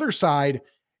then the other side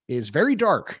is very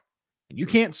dark and you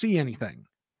can't see anything.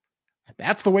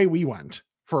 That's the way we went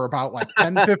for about like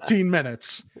 10, 15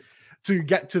 minutes to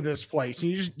get to this place.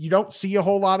 And you don't see a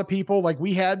whole lot of people. Like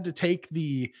we had to take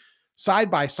the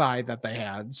side-by-side that they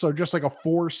had. So just like a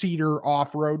 4-seater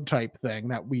off-road type thing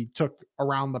that we took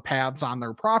around the paths on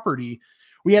their property.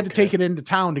 We had to take it into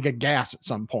town to get gas at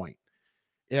some point.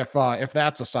 If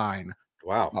that's a sign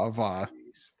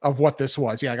of what this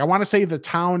was. Yeah. Like I want to say the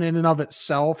town in and of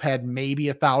itself had maybe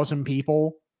 1,000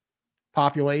 people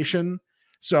population.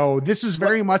 So this is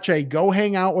very much a go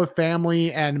hang out with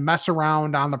family and mess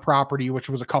around on the property, which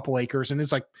was a couple acres. And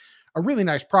it's like a really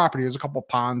nice property. There's a couple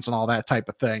ponds and all that type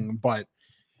of thing, but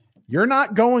you're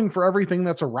not going for everything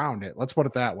that's around it. Let's put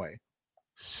it that way.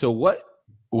 So what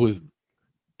was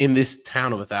in this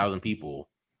town of 1,000 people?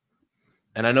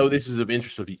 And I know this is of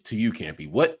interest to you, Campy.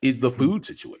 What is the food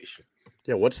situation?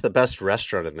 Yeah. What's the best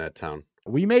restaurant in that town?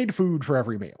 We made food for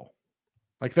every meal.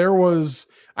 Like there was,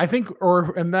 I think,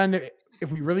 and then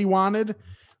if we really wanted,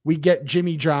 we get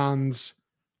Jimmy John's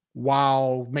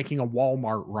while making a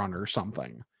Walmart run or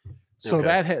something. So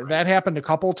that happened a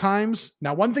couple times.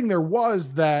 Now, one thing there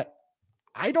was that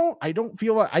I don't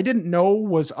feel like I didn't know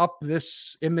was up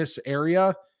in this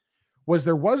area was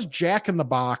there was Jack in the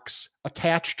Box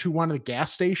attached to one of the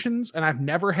gas stations, and I've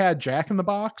never had Jack in the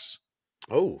Box.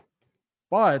 Oh,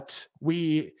 but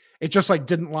it just like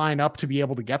didn't line up to be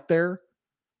able to get there.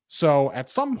 So at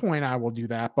some point I will do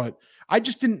that, but I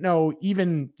just didn't know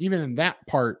even in that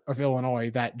part of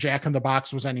Illinois that Jack in the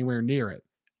Box was anywhere near it.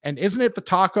 And isn't it the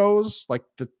tacos, like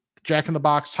the Jack in the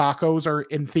Box tacos are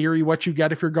in theory what you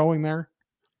get if you're going there?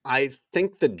 I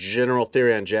think the general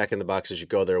theory on Jack in the Box is you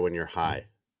go there when you're high.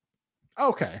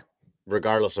 Okay.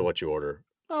 Regardless of what you order.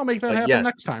 I'll make that happen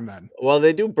next time then. Well,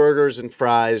 they do burgers and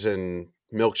fries and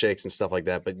milkshakes and stuff like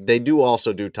that, but they do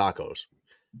also do tacos,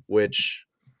 which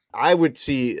I would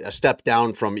see a step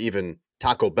down from even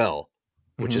Taco Bell,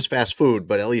 which is fast food,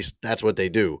 but at least that's what they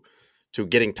do, to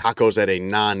getting tacos at a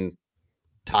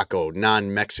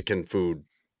non-Mexican food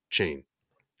chain.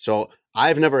 So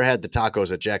I've never had the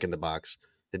tacos at Jack in the Box.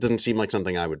 It doesn't seem like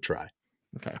something I would try.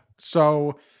 Okay.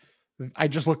 So I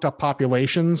just looked up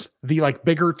populations. The like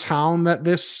bigger town that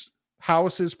this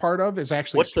house is part of is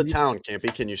actually. What's the town,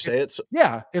 Campy? Can you say it?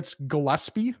 Yeah, it's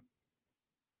Gillespie.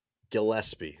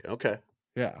 Gillespie. Okay.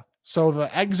 Yeah. So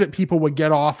the exit people would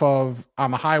get off of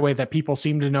on the highway that people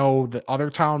seem to know the other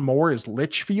town more is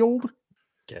Litchfield.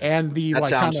 Okay. And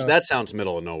that sounds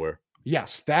middle of nowhere.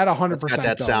 Yes, that 100%.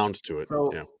 That sounds to it.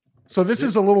 So this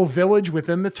is a little village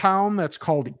within the town that's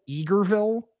called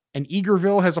Eagerville, and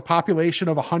Eagerville has a population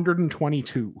of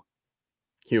 122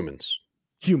 humans.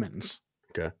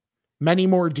 Okay. Many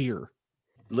more deer.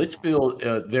 Litchfield,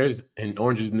 there's in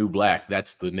Orange is the New Black.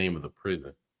 That's the name of the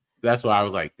prison. That's why I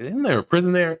was like, isn't there a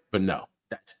prison there? But no,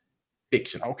 that's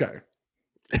fiction. Okay.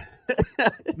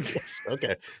 Yes,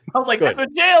 okay. I was like, Good. There's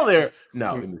a jail there.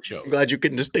 No, in the show. I'm glad you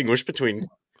can distinguish between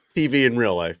TV and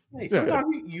real life. Hey,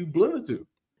 sometimes you blend the two.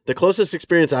 The closest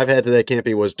experience I've had to that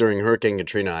camping was during Hurricane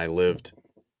Katrina. I lived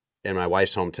in my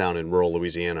wife's hometown in rural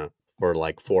Louisiana for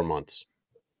like 4 months.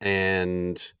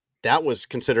 And that was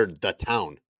considered the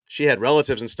town. She had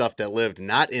relatives and stuff that lived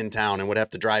not in town and would have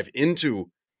to drive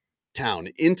into town,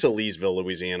 into Leesville,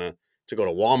 Louisiana, to go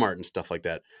to Walmart and stuff like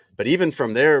that. But even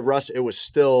from there, Russ, it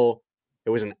was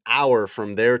an hour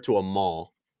from there to a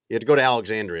mall. You had to go to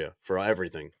Alexandria for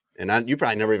everything. And you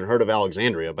probably never even heard of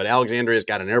Alexandria, but Alexandria's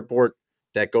got an airport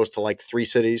that goes to like 3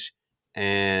 cities,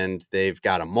 and they've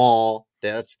got a mall.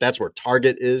 That's where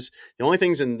Target is. The only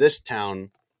things in this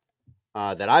town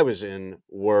that I was in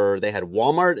were they had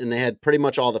Walmart and they had pretty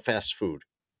much all the fast food,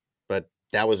 but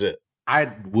that was it.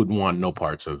 I would want no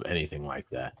parts of anything like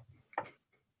that.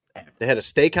 They had a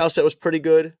steakhouse that was pretty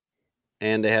good,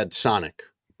 and they had Sonic,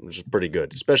 which is pretty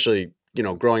good. Especially,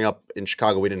 growing up in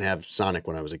Chicago, we didn't have Sonic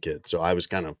when I was a kid, so I was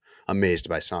kind of amazed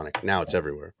by Sonic. Now it's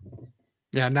everywhere.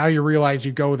 Yeah, now you realize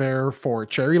you go there for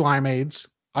cherry limeades,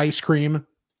 ice cream,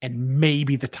 and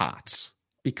maybe the tots,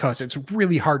 because it's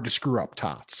really hard to screw up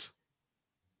tots.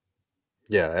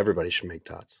 Yeah, everybody should make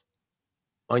tots.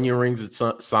 Onion rings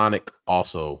at Sonic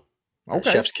also.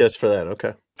 Okay. Chef's kiss for that.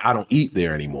 Okay. I don't eat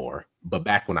there anymore, but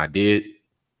back when I did,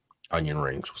 onion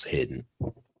rings was hidden.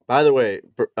 By the way,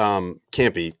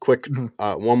 Campy, quick,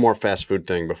 Mhm. one more fast food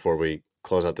thing before we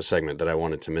close out the segment that I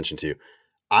wanted to mention to you.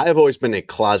 I have always been a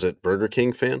closet Burger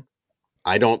King fan.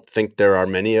 I don't think there are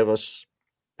many of us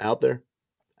out there.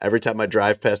 Every time I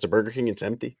drive past a Burger King, it's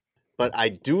empty. But I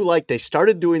do like, they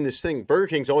started doing this thing. Burger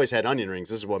King's always had onion rings.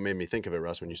 This is what made me think of it,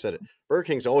 Russ, when you said it. Burger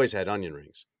King's always had onion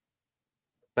rings.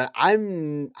 But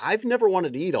I've never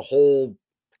wanted to eat a whole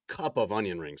cup of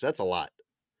onion rings. That's a lot.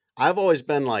 I've always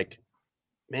been like,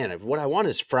 man, what I want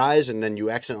is fries, and then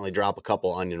you accidentally drop a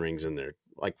couple onion rings in there.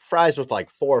 Like fries with like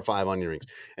 4 or 5 onion rings.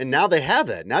 And now they have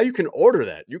that. Now you can order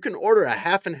that. You can order a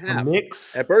half and half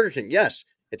mix at Burger King. Yes.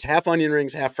 It's half onion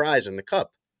rings, half fries in the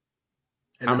cup.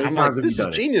 And How many I'm times like, have this you is done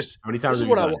it? genius. How many times This is have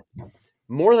what you I done want.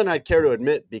 More than I'd care to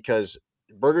admit, because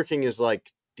Burger King is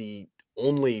like the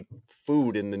only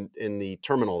food in the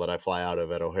terminal that I fly out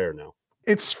of at O'Hare now.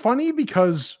 It's funny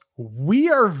because we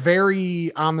are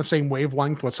very on the same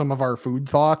wavelength with some of our food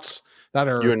thoughts that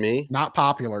are You and me? not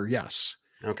popular. Yes.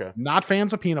 Okay. Not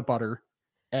fans of peanut butter.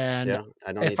 And Yeah,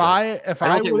 I don't. if eat that. if I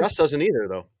don't I think was Russ doesn't either,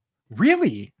 though.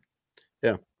 really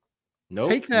Yeah. Nope.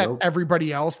 take that,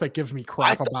 everybody else that gives me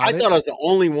crap about I it. thought I was the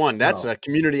only one. That's No. a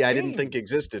community I didn't Dang. think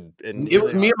existed. And It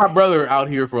was me and my brother out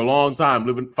here for a long time,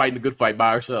 fighting the good fight by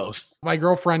ourselves. My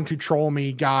girlfriend, to troll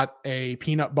me, got a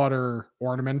peanut butter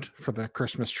ornament for the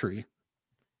Christmas tree.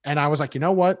 And I was like, you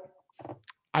know what?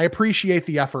 I appreciate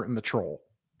the effort in the troll.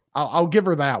 I'll give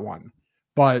her that one.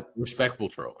 But Respectful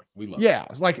trolling. We love yeah,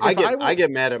 like if I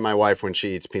get mad at my wife when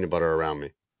she eats peanut butter around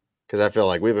me because I feel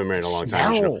like we've been married a long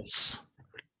time. smells.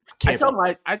 I told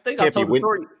the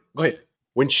story. Go ahead.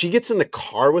 When she gets in the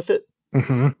car with it,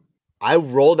 Mm-hmm. I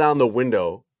roll down the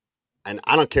window, and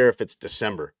I don't care if it's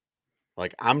December.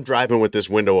 Like, I'm driving with this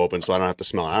window open so I don't have to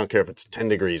smell it. I don't care if it's 10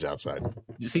 degrees outside.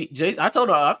 You see, Jay, I've told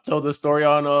the story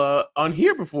on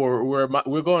here before where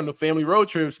we're going to family road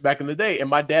trips back in the day, and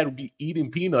my dad would be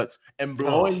eating peanuts and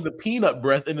blowing the peanut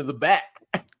breath into the back.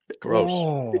 Gross.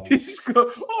 Oh. It's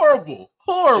horrible.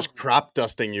 Just crop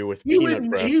dusting you with peanut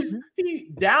breath. He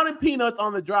downing peanuts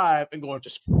on the drive and going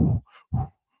Just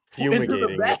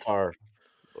fumigating the car.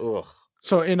 Ugh.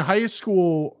 So in high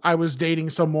school, I was dating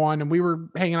someone and we were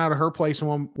hanging out at her place.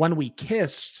 And when we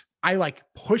kissed, I like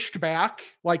pushed back,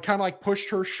 like kind of like pushed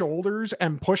her shoulders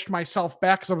and pushed myself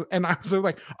back. And I was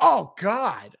like, oh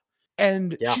God.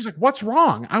 And she's like, what's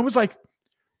wrong? I was like,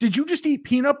 did you just eat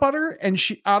peanut butter? And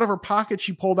she, out of her pocket,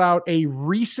 she pulled out a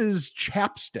Reese's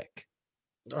chapstick.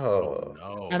 Oh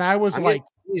no. And I was like,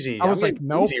 easy. I was like,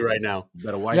 nope. Easy right now.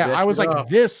 I was like,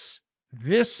 this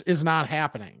is not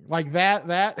happening. Like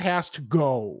that has to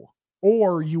go.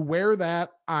 Or you wear that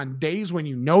on days when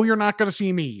you know you're not going to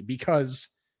see me, because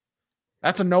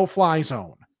that's a no-fly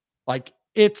zone. Like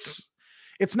it's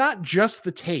not just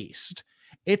the taste,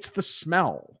 it's the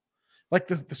smell. Like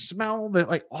the smell, that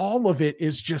like all of it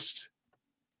is just,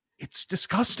 it's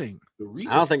disgusting.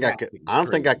 I don't think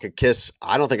I could kiss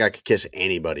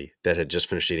anybody that had just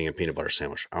finished eating a peanut butter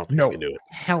sandwich. I don't think I could do it.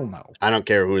 Hell no. I don't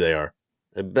care who they are.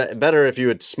 Better if you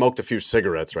had smoked a few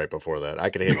cigarettes right before that. I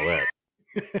could handle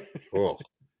that. Oh,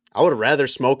 I would rather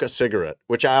smoke a cigarette,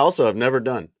 which I also have never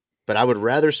done, but I would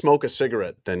rather smoke a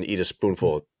cigarette than eat a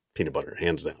spoonful of peanut butter,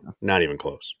 hands down. Not even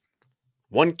close.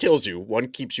 One kills you, one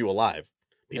keeps you alive.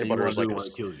 Peanut butter is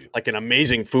like an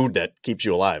amazing food that keeps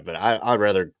you alive, but I'd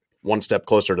rather one step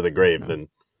closer to the grave than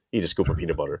eat a scoop of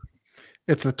peanut butter.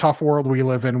 It's the tough world we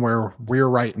live in where we're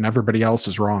right and everybody else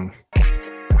is wrong.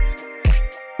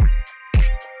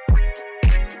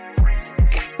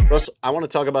 Russ, I want to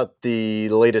talk about the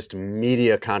latest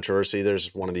media controversy.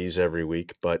 There's one of these every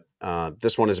week, but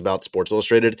this one is about Sports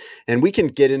Illustrated. And we can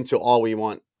get into all we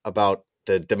want about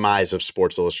the demise of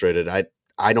Sports Illustrated.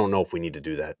 I don't know if we need to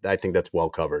do that. I think that's well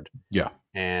covered. Yeah.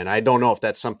 And I don't know if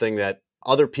that's something that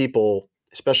other people,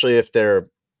 especially if they're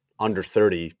under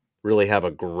 30, really have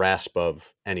a grasp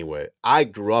of anyway. I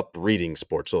grew up reading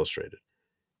Sports Illustrated.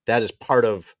 That is part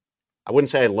of, I wouldn't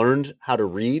say I learned how to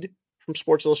read from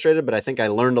Sports Illustrated, but I think I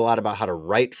learned a lot about how to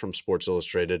write from Sports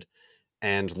Illustrated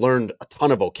and learned a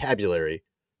ton of vocabulary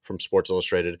from Sports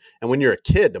Illustrated. And when you're a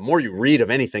kid, the more you read of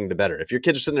anything, the better. If your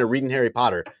kids are sitting there reading Harry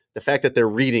Potter, the fact that they're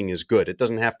reading is good. It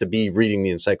doesn't have to be reading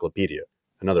the encyclopedia,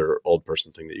 another old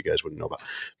person thing that you guys wouldn't know about.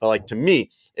 But like, to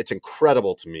me, it's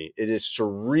incredible to me. It is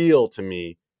surreal to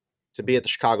me to be at the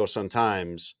Chicago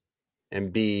Sun-Times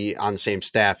and be on the same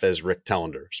staff as Rick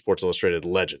Tellender, Sports Illustrated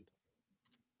legend.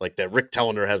 Like that Rick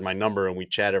Tellender has my number and we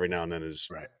chat every now and then is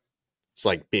right. It's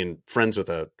like being friends with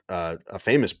a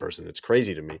famous person. It's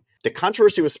crazy to me. The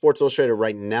controversy with Sports Illustrated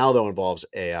right now, though, involves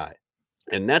AI.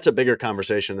 And that's a bigger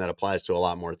conversation that applies to a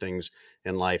lot more things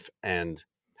in life and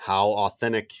how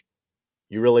authentic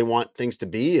you really want things to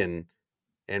be. And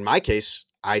in my case,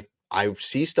 I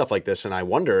see stuff like this and I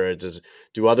wonder,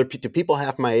 do people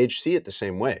half my age see it the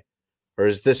same way? Or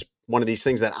is this one of these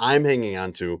things that I'm hanging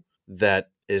on to that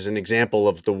is an example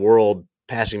of the world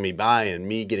passing me by and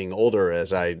me getting older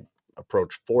as I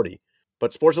approach 40?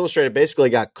 But Sports Illustrated basically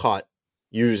got caught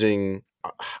using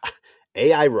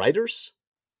AI writers,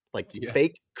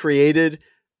 fake created,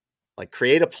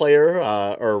 create a player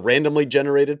or randomly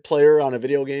generated player on a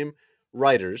video game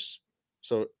writers.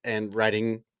 And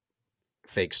writing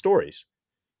fake stories.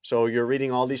 So you're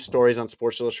reading all these stories on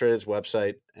Sports Illustrated's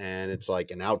website, and it's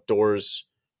like an outdoors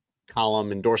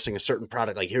column endorsing a certain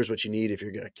product. Like, here's what you need if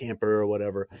you're a camper or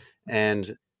whatever.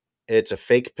 And it's a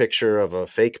fake picture of a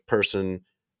fake person,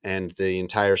 and the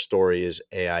entire story is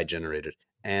AI generated.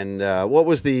 And what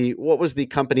was the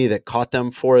company that caught them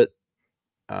for it?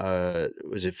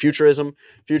 Was it Futurism?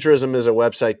 Futurism is a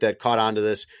website that caught onto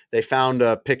this. They found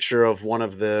a picture of one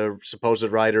of the supposed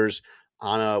writers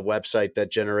on a website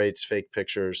that generates fake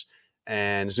pictures.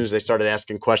 And as soon as they started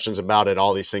asking questions about it,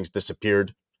 all these things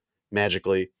disappeared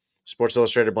magically. Sports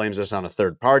Illustrated blames this on a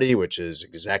third party, which is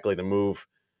exactly the move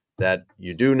that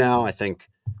you do now. I think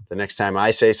the next time I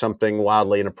say something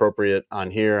wildly inappropriate on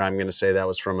here, I'm going to say that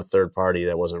was from a third party.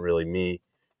 That wasn't really me.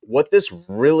 What this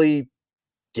really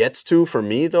gets to for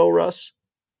me, though, Russ,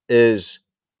 is,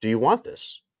 do you want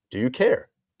this? Do you care?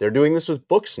 They're doing this with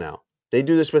books now. They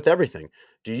do this with everything.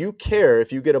 Do you care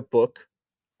if you get a book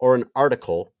or an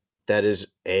article that is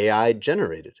AI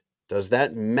generated? Does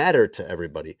that matter to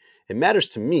everybody? It matters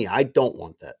to me. I don't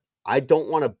want that. I don't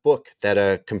want a book that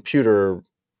a computer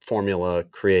formula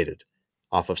created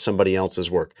off of somebody else's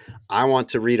work. I want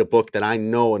to read a book that I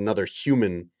know another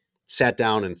human sat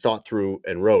down and thought through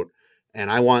and wrote. And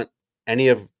I want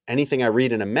anything I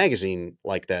read in a magazine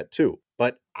like that too.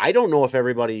 But I don't know if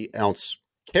everybody else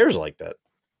cares like that.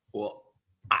 Well,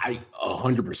 I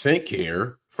 100%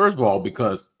 care. First of all,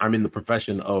 because I'm in the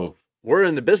profession of... We're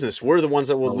in the business. We're the ones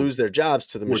that will lose their jobs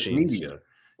to the machines. Media.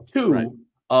 Two,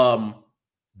 right.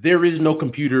 There is no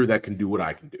computer that can do what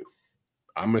I can do.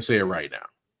 I'm going to say it right now.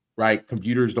 Right?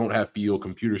 Computers don't have feel.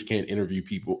 Computers can't interview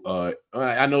people.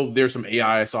 I know there's some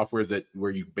AI softwares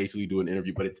where you basically do an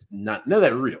interview, but it's none of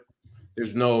that real.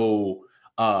 There's no...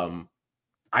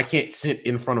 I can't sit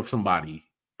in front of somebody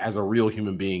as a real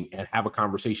human being and have a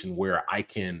conversation where I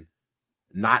can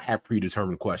not have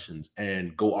predetermined questions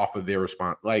and go off of their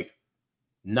response. Like,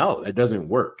 no, that doesn't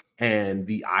work. And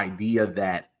the idea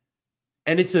that,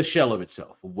 and it's a shell of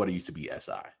itself of what it used to be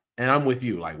SI. And I'm with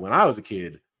you. Like, when I was a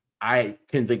kid, I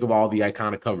can think of all the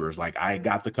iconic covers. Like, I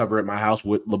got the cover at my house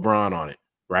with LeBron on it,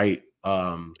 right?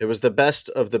 It was the best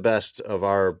of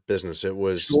our business. It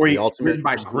was story the ultimate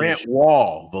by Grant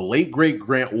Wall, the late great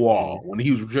Grant Wall. When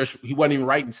he wasn't even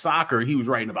writing soccer, he was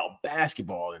writing about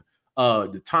basketball. And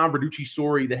the Tom Verducci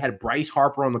story that had Bryce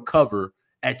Harper on the cover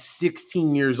at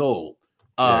 16 years old.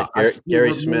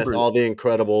 Gary Smith, all the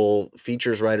incredible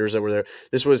features writers that were there.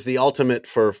 This was the ultimate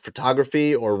for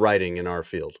photography or writing in our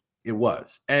field. It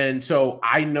was. And so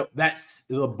I know that's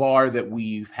the bar that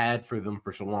we've had for them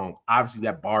for so long. Obviously,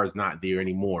 that bar is not there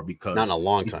anymore because not in a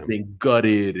long time. It's been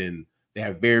gutted and they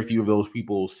have very few of those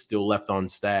people still left on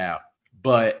staff.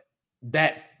 But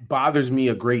that bothers me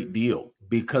a great deal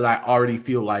because I already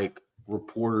feel like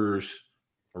reporters,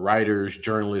 writers,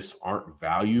 journalists aren't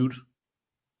valued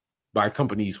by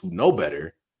companies who know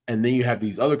better. And then you have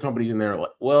these other companies in there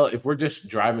like, well, if we're just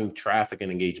driving traffic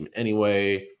and engagement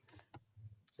anyway,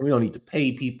 we don't need to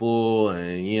pay people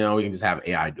and, we can just have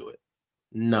AI do it.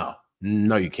 No,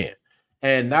 you can't.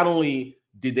 And not only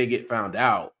did they get found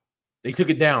out, they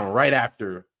took it down right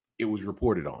after it was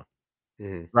reported on,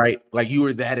 right? Like you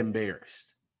were that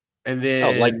embarrassed. And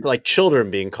then like children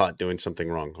being caught doing something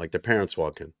wrong, like their parents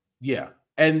walk in. Yeah.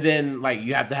 And then like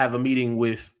you have to have a meeting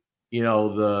with,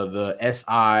 the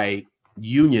SI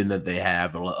union that they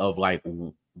have of like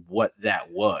what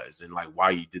that was and like why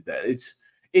you did that.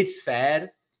 It's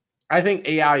sad. I think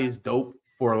AI is dope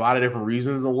for a lot of different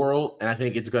reasons in the world. And I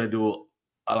think it's going to do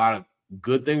a lot of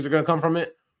good things are going to come from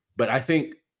it. But I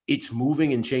think it's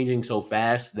moving and changing so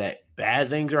fast that bad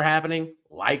things are happening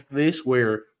like this,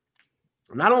 where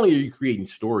not only are you creating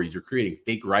stories, you're creating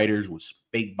fake writers with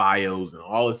fake bios and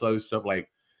all this other stuff. Like,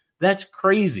 that's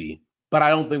crazy. But I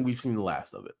don't think we've seen the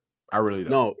last of it. I really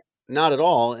don't. No, not at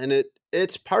all. And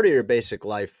it's part of your basic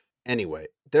life anyway.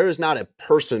 There is not a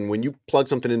person when you plug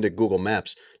something into Google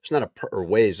Maps. There's not or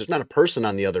Waze. There's not a person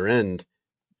on the other end,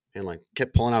 and like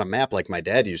kept pulling out a map like my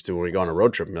dad used to when we go on a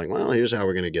road trip. And be like, well, here's how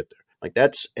we're going to get there. Like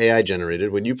that's AI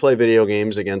generated. When you play video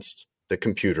games against the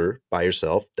computer by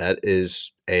yourself, that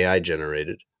is AI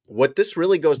generated. what this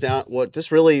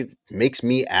really makes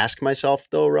me ask myself,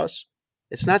 though, Russ,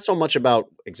 it's not so much about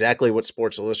exactly what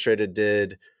Sports Illustrated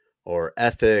did or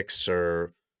ethics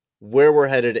or where we're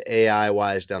headed AI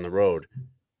wise down the road.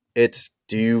 It's,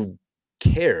 do you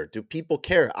care? Do people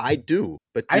care? I do.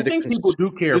 But I think people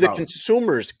do care do the about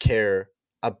consumers care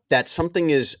that something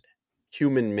is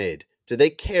human made? Do they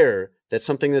care that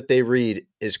something that they read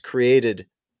is created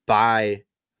by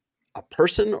a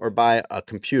person or by a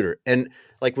computer? And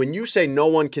like when you say no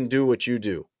one can do what you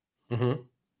do, Mhm.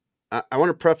 I want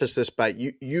to preface this by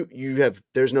you have,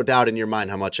 there's no doubt in your mind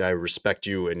how much I respect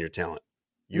you and your talent.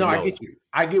 No, I get you.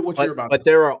 I get what you're about. But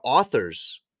there are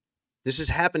authors. This is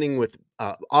happening with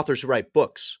authors who write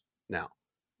books now,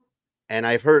 and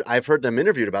I've heard them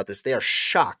interviewed about this. They are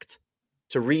shocked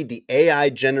to read the AI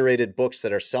generated books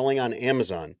that are selling on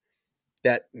Amazon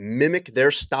that mimic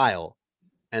their style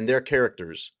and their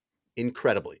characters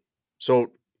incredibly.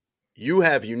 So you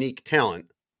have unique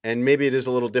talent, and maybe it is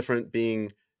a little different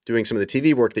doing some of the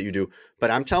TV work that you do,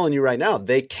 but I'm telling you right now,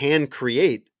 they can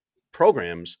create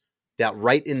programs that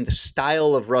write in the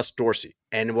style of Russ Dorsey.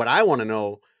 And what I want to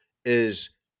know is,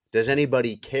 does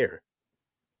anybody care?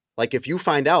 Like if you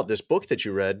find out this book that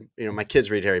you read, my kids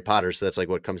read Harry Potter, so that's like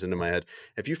what comes into my head.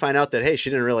 If you find out that, hey, she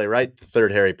didn't really write the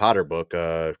third Harry Potter book,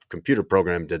 a computer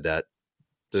program did that,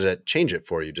 does that change it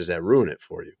for you? Does that ruin it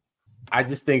for you? I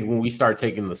just think when we start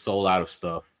taking the soul out of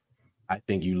stuff, I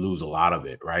think you lose a lot of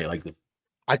it, right? Like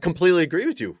I completely agree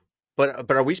with you. But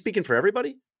are we speaking for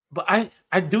everybody? But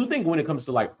I do think when it comes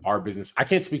to like our business, I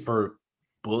can't speak for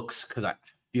books because I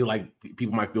feel like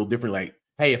people might feel different. Like,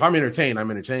 hey, if I'm entertained,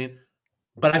 I'm entertained.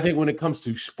 But I think when it comes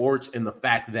to sports and the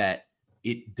fact that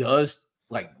it does,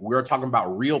 like we're talking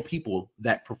about real people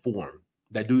that perform,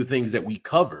 that do the things that we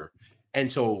cover.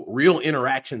 And so real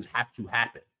interactions have to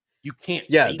happen. You can't.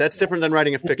 Yeah, that's different than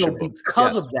writing a fiction book.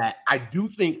 Because of that, I do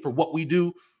think for what we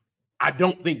do, I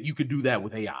don't think you could do that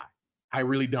with AI. I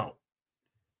really don't.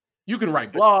 You can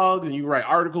write blogs and you write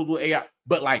articles with AI,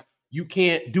 but like you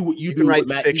can't do what you do. You can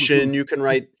write fiction. You can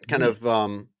write kind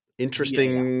of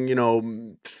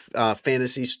interesting,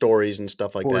 fantasy stories and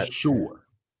stuff like that. For sure.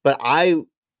 But I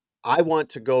want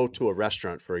to go to a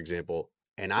restaurant, for example,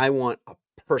 and I want a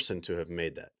person to have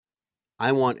made that.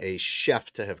 I want a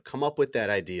chef to have come up with that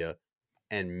idea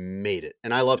and made it.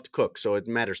 And I love to cook, so it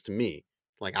matters to me.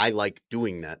 Like I like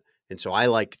doing that. And so I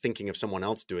like thinking of someone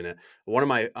else doing it. One of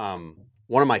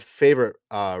my favorite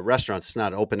restaurants, it's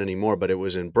not open anymore, but it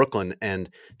was in Brooklyn, and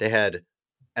they had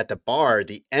at the bar,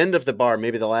 the end of the bar,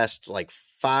 maybe the last like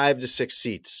 5 to 6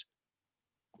 seats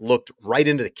looked right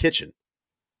into the kitchen.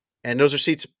 And those are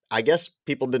seats I guess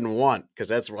people didn't want because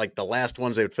that's like the last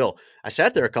ones they would fill. I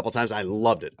sat there a couple times. I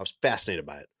loved it. I was fascinated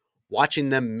by it. Watching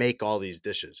them make all these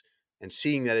dishes and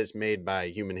seeing that it's made by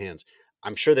human hands.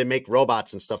 I'm sure they make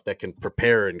robots and stuff that can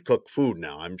prepare and cook food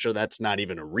now. I'm sure that's not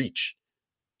even a reach.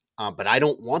 But I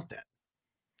don't want that.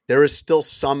 There is still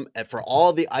some, for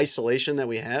all the isolation that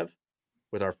we have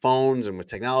with our phones and with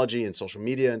technology and social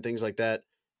media and things like that,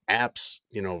 apps,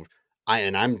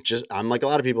 I'm like a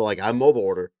lot of people, like I mobile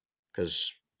order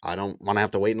because I don't want to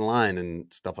have to wait in line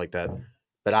and stuff like that.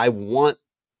 But I want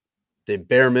the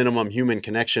bare minimum human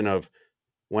connection of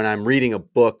when I'm reading a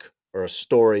book or a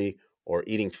story or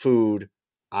eating food,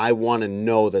 I want to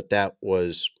know that that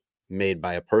was made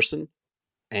by a person.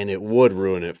 And it would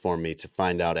ruin it for me to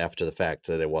find out after the fact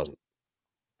that it wasn't.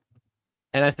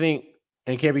 And I think,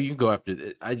 and Campbell, you can go after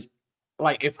this.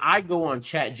 If I go on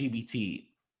ChatGPT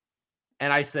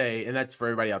and I say, and that's for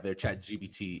everybody out there,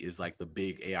 ChatGPT is like the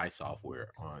big AI software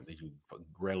that you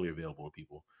readily available to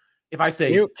people. If I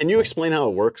say, can you explain how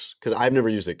it works? Because I've never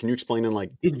used it. Can you explain in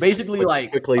like it's basically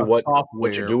like quickly what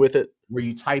you do with it? Where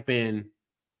you type in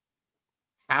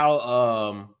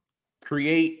how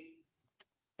create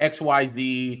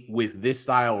XYZ with this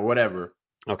style or whatever.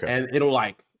 Okay. And it'll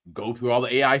like go through all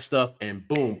the AI stuff and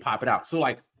boom, pop it out. So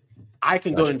like I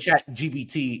can go and chat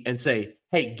GPT and say,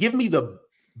 hey, give me the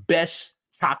best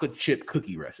chocolate chip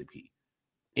cookie recipe.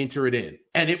 Enter it in.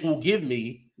 And it will give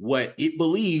me what it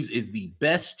believes is the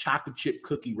best chocolate chip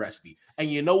cookie recipe. And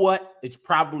you know what? It's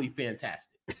probably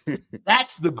fantastic.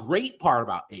 That's the great part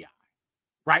about AI,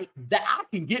 right? That I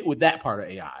can get with that part of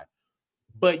AI.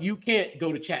 But you can't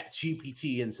go to Chat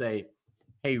GPT and say,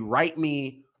 hey, write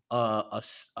me a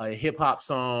hip hop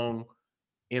song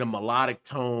in a melodic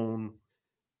tone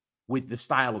with the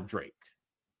style of Drake,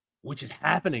 which is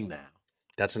happening now.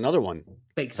 That's another one.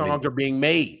 Fake songs are being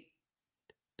made.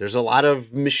 There's a lot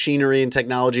of machinery and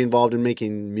technology involved in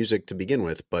making music to begin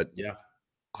with, but yeah,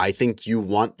 I think you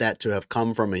want that to have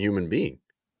come from a human being.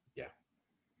 Yeah,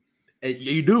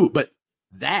 you do, but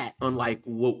that, unlike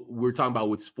what we're talking about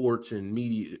with sports and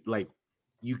media, like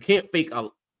you can't fake a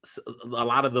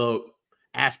lot of the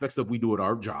aspects that we do at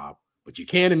our job, but you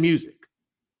can in music.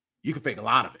 You can fake a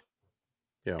lot of it.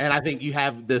 Yeah. And I think you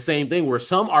have the same thing where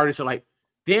some artists are like,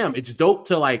 damn, it's dope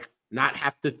to like not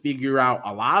have to figure out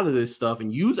a lot of this stuff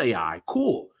and use AI.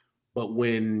 Cool. But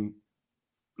when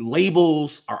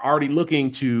labels are already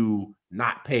looking to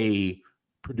not pay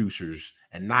producers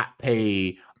and not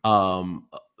pay the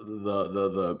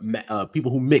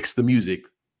people who mix the music,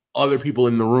 other people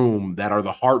in the room that are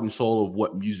the heart and soul of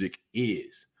what music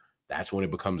is, that's when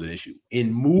it becomes an issue.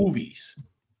 In movies,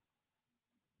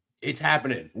 it's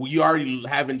happening. You already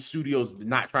having studios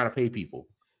not trying to pay people.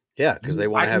 Yeah, because they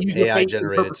want to have use your AI face in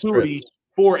generated perpetuity scripts.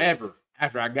 forever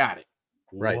after I got it.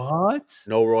 Right. What?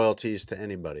 No royalties to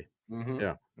anybody. Mm-hmm.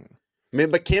 Yeah. I mean,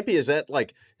 but Campy, is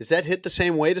that hit the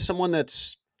same way to someone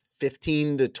that's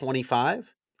 15 to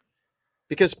 25?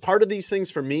 Because part of these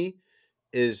things for me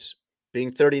is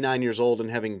being 39 years old and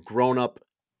having grown up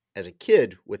as a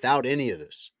kid without any of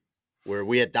this, where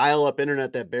we had dial-up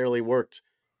internet that barely worked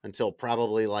until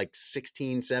probably like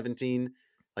 16, 17.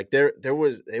 Like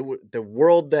the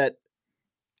world that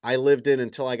I lived in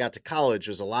until I got to college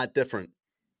was a lot different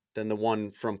than the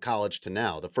one from college to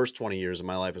now. The first 20 years of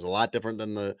my life is a lot different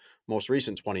than the most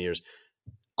recent 20 years.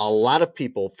 A lot of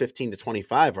people 15 to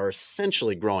 25 are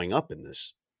essentially growing up in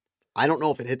this. I don't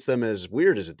know if it hits them as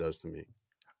weird as it does to me.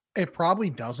 It probably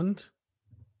doesn't.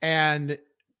 But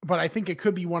I think it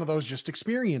could be one of those just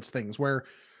experience things where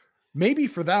maybe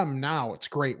for them now it's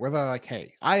great where they're like,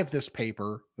 hey, I have this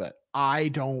paper that I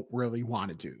don't really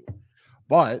want to do.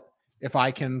 But if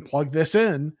I can plug this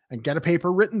in and get a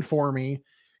paper written for me,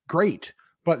 great.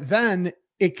 But then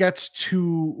it gets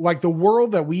to like the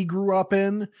world that we grew up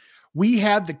in. We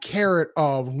had the carrot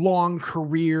of long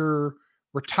career,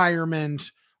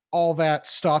 retirement, all that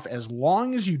stuff, as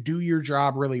long as you do your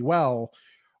job really well.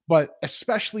 But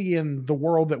especially in the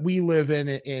world that we live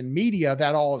in media,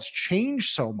 that all has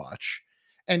changed so much.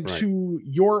 And Right. to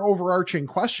your overarching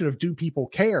question of do people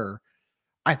care?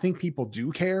 I think people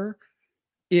do care.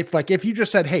 If you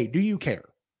just said, hey, do you care?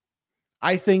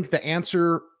 I think the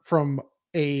answer from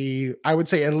I would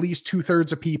say at least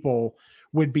 2/3 of people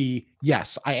would be,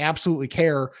 yes, I absolutely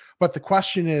care. But the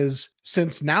question is,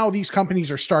 since now these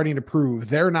companies are starting to prove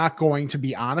they're not going to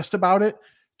be honest about it,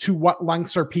 to what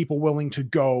lengths are people willing to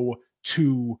go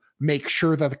to make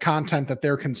sure that the content that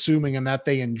they're consuming and that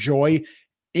they enjoy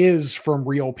is from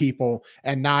real people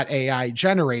and not AI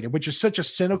generated, which is such a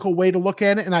cynical way to look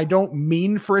at it. And I don't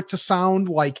mean for it to sound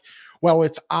like, well,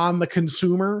 it's on the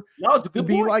consumer. No, it's a good to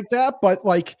be point. like that, but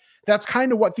like that's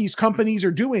kind of what these companies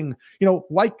are doing. You know,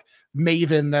 like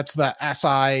Maven, that's the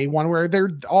SI one where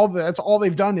that's all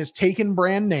they've done is taken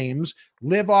brand names,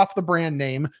 live off the brand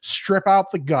name, strip out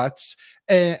the guts,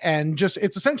 and just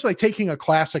it's essentially like taking a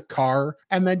classic car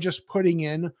and then just putting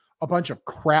in a bunch of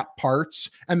crap parts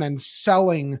and then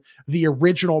selling the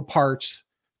original parts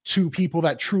to people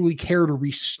that truly care to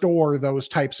restore those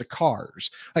types of cars.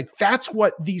 Like that's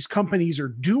what these companies are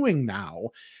doing now.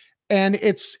 And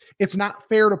it's not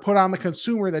fair to put on the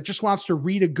consumer that just wants to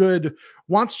read a good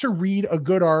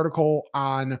article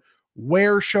on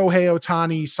where Shohei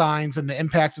Ohtani signs and the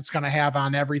impact it's going to have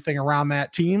on everything around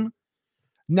that team.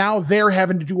 Now they're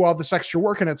having to do all this extra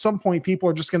work. And at some point, people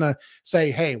are just going to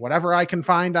say, hey, whatever I can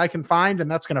find.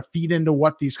 And that's going to feed into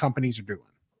what these companies are doing.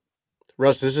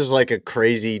 Russ, this is like a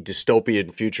crazy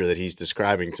dystopian future that he's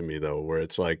describing to me, though, where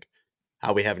it's like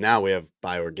how we have now. We have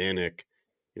buy organic,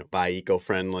 buy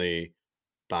eco-friendly,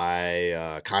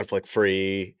 buy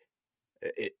conflict-free.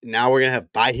 Now we're going to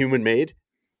have buy human-made.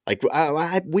 Like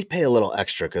we pay a little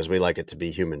extra because we like it to be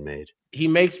human-made. He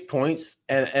makes points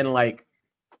and like,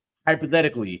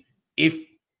 hypothetically, if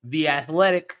The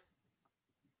Athletic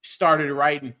started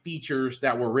writing features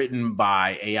that were written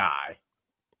by AI,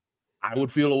 I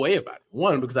would feel a way about it.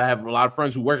 One, because I have a lot of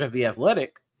friends who work at The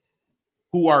Athletic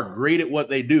who are great at what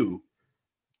they do.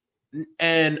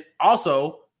 And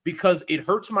also because it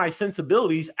hurts my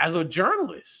sensibilities as a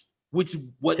journalist, which is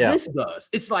what this does.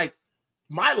 It's like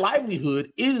my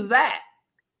livelihood is that,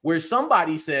 where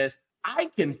somebody says, I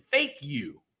can fake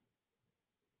you.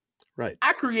 Right.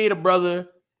 I create a brother.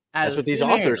 That's what these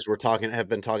authors have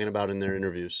been talking about in their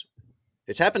interviews.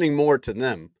 It's happening more to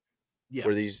them,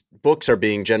 where these books are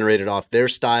being generated off their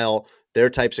style, their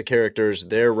types of characters,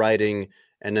 their writing,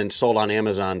 and then sold on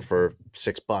Amazon for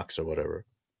 $6 or whatever.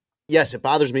 Yes, it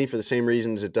bothers me for the same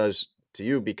reasons it does to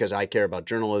you, because I care about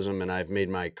journalism and I've made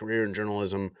my career in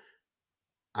journalism.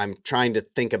 I'm trying to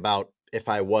think about if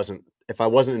I wasn't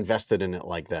invested in it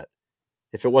like that,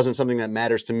 if it wasn't something that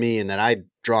matters to me and that I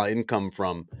draw income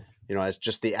from, as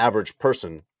just the average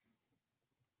person,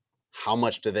 how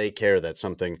much do they care that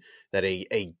something that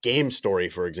a game story,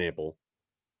 for example,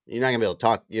 you're not gonna be able to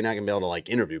talk, you're not gonna be able to like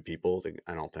interview people,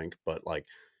 I don't think, but like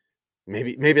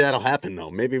maybe that'll happen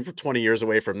though. Maybe we're 20 years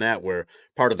away from that, where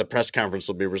part of the press conference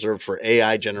will be reserved for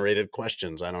AI generated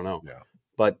questions. I don't know. Yeah.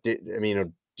 But do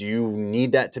you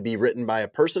need that to be written by a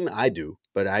person? I do,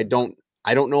 but I don't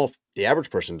know if the average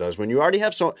person does. When you already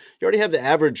have the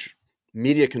average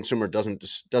media consumer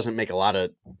doesn't make a lot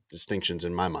of distinctions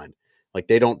in my mind. Like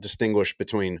they don't distinguish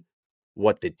between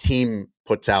what the team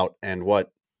puts out and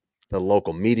what the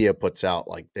local media puts out.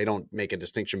 Like they don't make a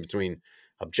distinction between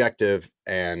objective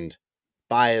and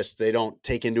biased. They don't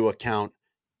take into account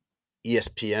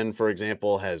ESPN, for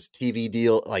example, has TV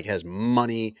deal, like has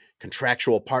money,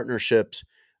 contractual partnerships.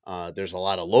 There's a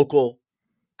lot of local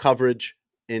coverage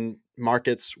in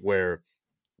markets where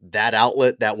that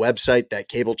outlet, that website, that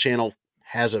cable channel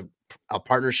has a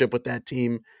partnership with that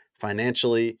team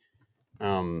financially.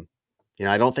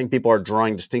 I don't think people are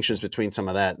drawing distinctions between some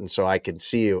of that. And so I can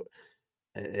see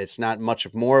it's not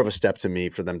much more of a step to me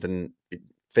for them to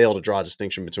fail to draw a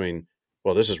distinction between,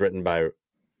 well, this is written by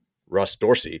Russ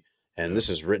Dorsey and this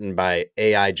is written by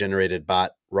AI generated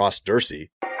bot Ross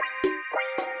Dorsey.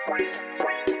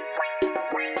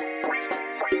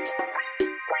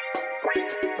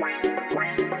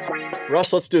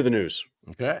 Russ, let's do the news.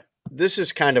 Okay. This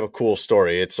is kind of a cool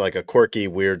story. It's like a quirky,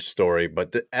 weird story,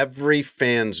 but every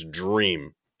fan's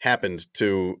dream happened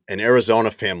to an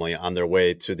Arizona family on their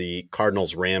way to the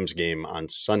Cardinals-Rams game on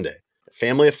Sunday. A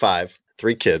family of 5,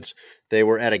 3 kids. They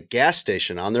were at a gas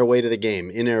station on their way to the game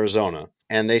in Arizona,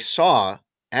 and they saw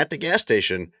at the gas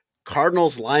station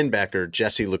Cardinals linebacker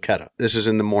Jesse Luketa. This is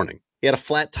in the morning. He had a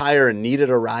flat tire and needed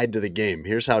a ride to the game.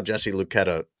 Here's how Jesse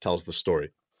Luketa tells the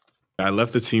story. I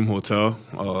left the team hotel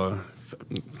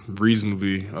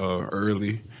reasonably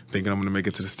early, thinking I'm going to make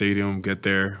it to the stadium, get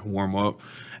there, warm up,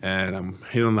 and I'm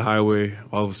hitting on the highway.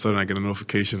 All of a sudden, I get a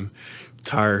notification,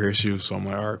 tire issue. So I'm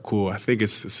like, all right, cool. I think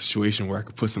it's a situation where I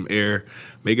could put some air,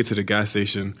 make it to the gas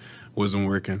station. Wasn't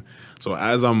working. So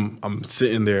as I'm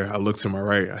sitting there, I look to my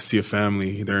right. I see a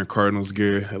family. They're in Cardinals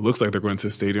gear. It looks like they're going to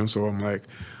the stadium. So I'm like,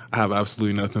 I have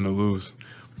absolutely nothing to lose.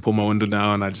 Pull my window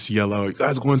down. I just yell out, "You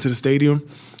guys going to the stadium?"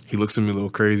 He looks at me a little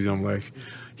crazy.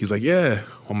 He's like, "Yeah."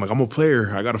 I'm like, "I'm a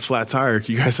player. I got a flat tire.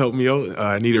 Can you guys help me out?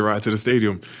 I need a ride to the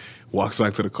stadium." Walks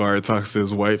back to the car, talks to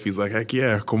his wife. He's like, "Heck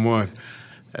yeah, come on."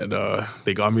 And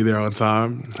they got me there on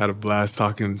time. Had a blast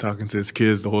talking to his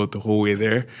kids the whole way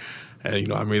there.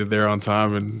 And, I made it there on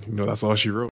time, and, that's all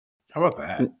she wrote. How about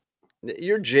that?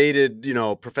 You're jaded,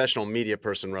 professional media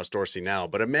person, Russ Dorsey now,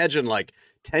 but imagine like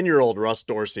 10-year-old Russ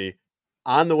Dorsey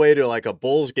on the way to like a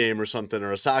Bulls game or something,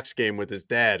 or a Sox game with his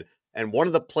dad, and one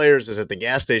of the players is at the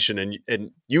gas station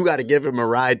and you got to give him a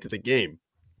ride to the game.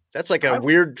 That's like a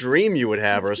weird dream you would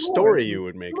have, or a story you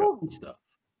would make up.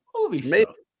 Movie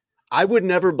stuff. I would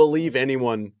never believe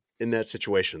anyone in that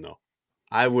situation, though.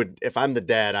 I would, if I'm the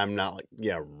dad, I'm not like,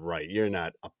 yeah, right. You're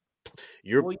not.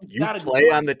 You play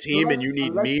on the team, and you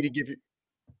need me to give you.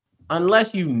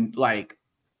 Unless you like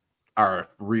are a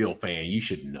real fan, you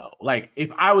should know. Like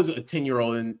if I was a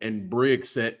 10-year-old and Briggs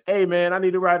said, "Hey man, I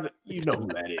need a ride," you know who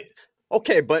that is.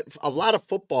 Okay, but a lot of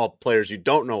football players, you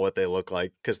don't know what they look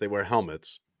like because they wear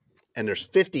helmets, and there's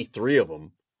 53 of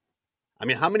them. I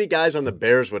mean, how many guys on the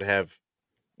Bears would have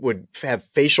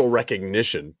facial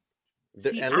recognition?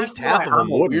 See, at least half of them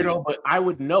would. But I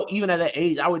would know, even at that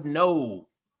age, I would know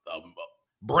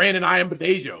Brandon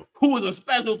Iambadejo, who was a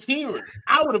special teamer.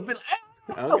 I would have been,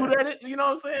 I know who that is. You know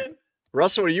what I'm saying?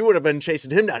 Russell, you would have been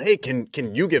chasing him down. Hey, can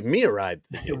you give me a ride?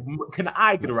 Can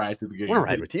I get a ride to the game? I want to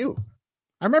ride with you.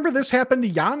 I remember this happened to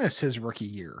Giannis his rookie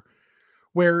year,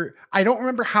 where I don't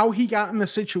remember how he got in the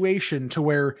situation to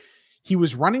where he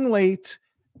was running late.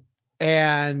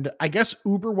 And I guess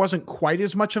Uber wasn't quite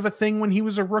as much of a thing when he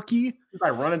was a rookie.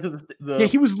 Like running to the yeah,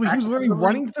 he was literally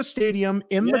running to the stadium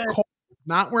in the cold,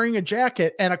 not wearing a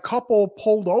jacket, and a couple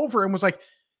pulled over and was like,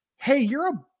 "Hey, you're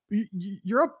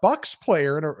a Bucks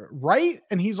player, right?"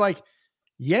 And he's like,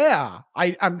 "Yeah,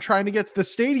 I'm trying to get to the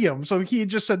stadium." So he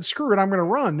just said, "Screw it, I'm going to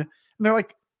run." And they're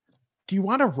like, "Do you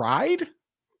want to ride?"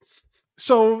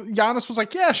 So Giannis was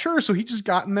like, "Yeah, sure." So he just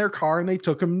got in their car and they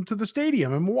took him to the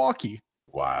stadium in Milwaukee.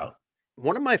 Wow.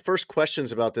 One of my first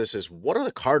questions about this is, what are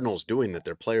the Cardinals doing that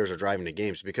their players are driving to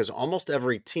games? Because almost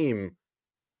every team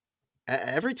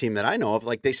that I know of,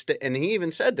 like they stay, and he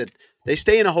even said that they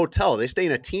stay in a hotel. They stay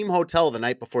in a team hotel the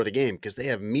night before the game because they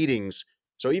have meetings.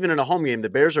 So even in a home game, the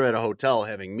Bears are at a hotel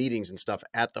having meetings and stuff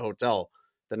at the hotel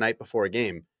the night before a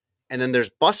game. And then there's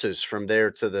buses from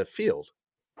there to the field.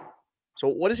 So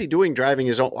what is he doing driving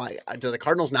his own? Do the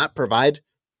Cardinals not provide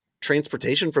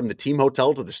transportation from the team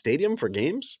hotel to the stadium for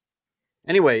games.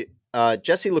 Anyway,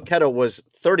 Jesse Luketa was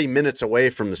 30 minutes away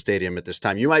from the stadium at this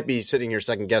time. You might be sitting here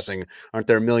second guessing, aren't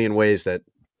there a million ways that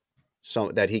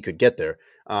he could get there?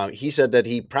 He said that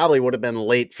he probably would have been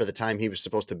late for the time he was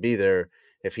supposed to be there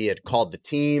if he had called the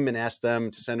team and asked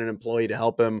them to send an employee to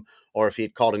help him, or if he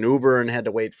had called an Uber and had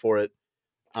to wait for it.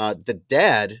 The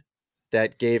dad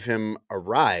that gave him a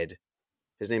ride,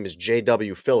 his name is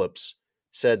J.W. Phillips,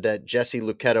 said that Jesse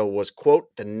Luketa was,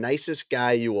 quote, the nicest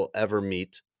guy you will ever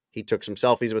meet. He took some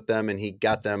selfies with them and he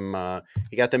got them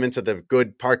into the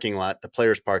good parking lot, the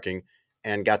players' parking,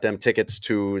 and got them tickets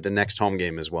to the next home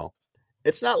game as well.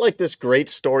 It's not like this great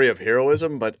story of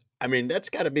heroism, but I mean, that's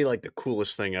got to be like the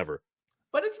coolest thing ever.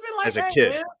 But it's been like as a that,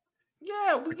 kid. Man.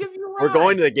 Yeah, we give you a ride. We're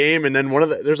going to the game, and then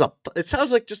it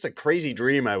sounds like just a crazy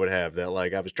dream I would have that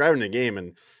like I was driving the game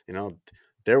and, you know,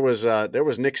 there was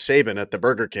Nick Saban at the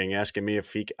Burger King asking me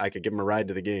if I could give him a ride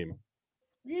to the game.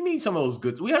 You need some of those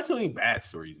good. We have too many bad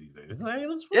stories these days. Like,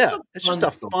 It's just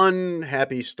a fun,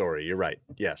 happy story. You're right.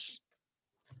 Yes.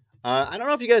 I don't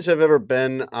know if you guys have ever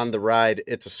been on the ride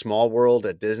It's a Small World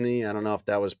at Disney. I don't know if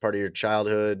that was part of your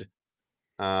childhood,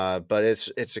 but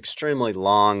it's extremely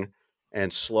long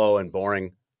and slow and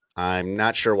boring. I'm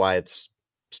not sure why it's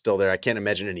still there. I can't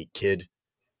imagine any kid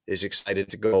is excited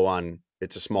to go on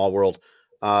It's a Small World.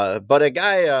 But a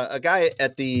guy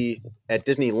at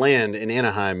Disneyland in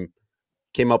Anaheim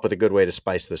came up with a good way to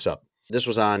spice this up. This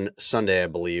was on Sunday, I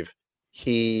believe.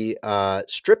 He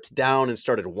stripped down and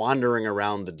started wandering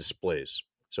around the displays.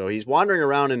 So he's wandering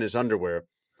around in his underwear,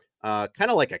 kind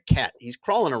of like a cat. He's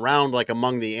crawling around like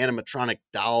among the animatronic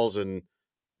dolls and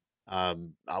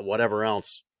whatever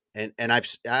else. And I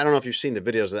don't know if you've seen the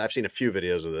videos. I've seen a few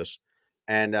videos of this.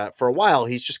 And for a while,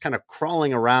 he's just kind of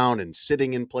crawling around and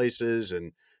sitting in places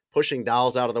and pushing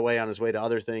dolls out of the way on his way to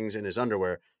other things in his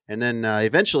underwear. And then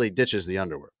eventually ditches the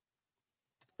underwear.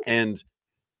 And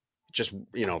just,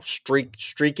 you know,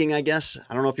 streaking, I guess.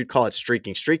 I don't know if you'd call it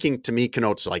streaking. Streaking to me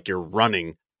connotes like you're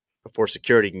running before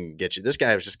security can get you. This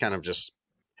guy was just kind of just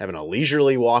having a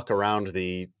leisurely walk around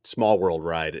the Small World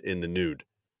ride in the nude.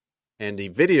 And the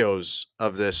videos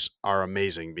of this are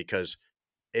amazing because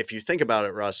if you think about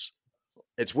it, Russ,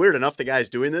 it's weird enough the guy's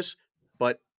doing this,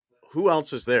 but who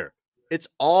else is there? It's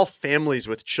all families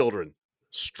with children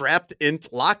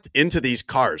locked into these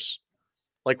cars.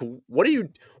 Like, what do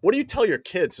you tell your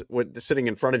kids when sitting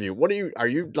in front of you? Are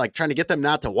you like trying to get them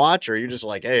not to watch, or are you just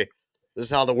like, hey, this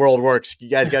is how the world works. You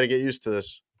guys got to get used to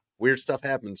this. Weird stuff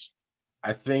happens.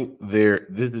 I think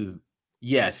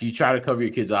yes, you try to cover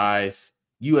your kids' eyes.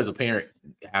 You as a parent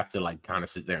have to like kind of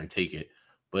sit there and take it.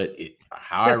 But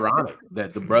how ironic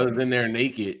that the brother's in there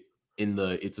naked in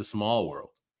It's a Small World.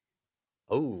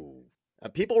 Oh,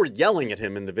 people were yelling at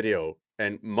him in the video,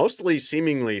 and mostly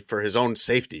seemingly for his own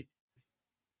safety.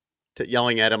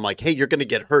 Yelling at him like, hey, you're going to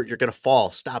get hurt. You're going to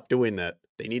fall. Stop doing that.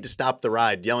 They need to stop the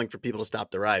ride. Yelling for people to stop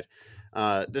the ride.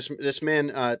 This man,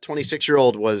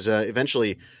 26-year-old, was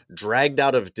eventually dragged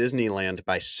out of Disneyland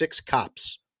by 6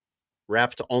 cops,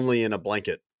 wrapped only in a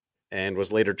blanket, and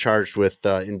was later charged with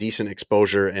indecent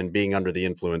exposure and being under the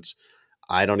influence.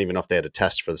 I don't even know if they had a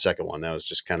test for the second one. That was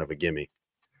just kind of a gimme.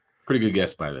 Pretty good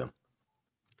guess by them.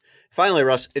 Finally,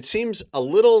 Russ, it seems a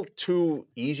little too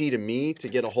easy to me to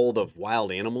get a hold of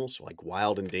wild animals, like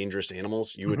wild and dangerous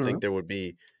animals. You would think there would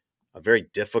be a very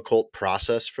difficult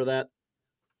process for that.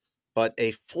 But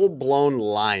a full-blown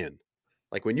lion,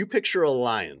 like when you picture a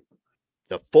lion,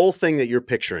 the full thing that you're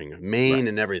picturing, mane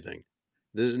and everything,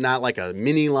 this is not like a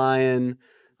mini lion,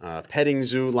 petting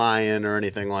zoo lion or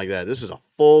anything like that. This is a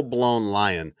full-blown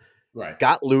lion. Right.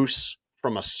 Got loose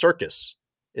from a circus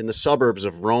in the suburbs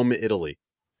of Rome, Italy,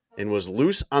 and was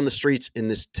loose on the streets in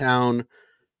this town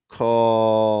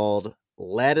called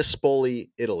Ladispoli,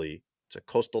 Italy. It's a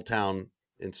coastal town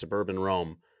in suburban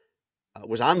Rome.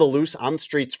 Was on the loose on the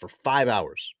streets for 5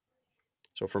 hours.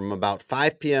 So from about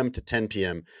 5 p.m. to 10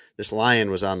 p.m., this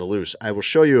lion was on the loose. I will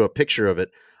show you a picture of it.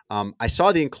 I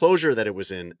saw the enclosure that it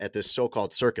was in at this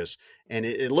so-called circus, and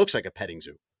it looks like a petting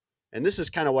zoo. And this is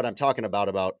kind of what I'm talking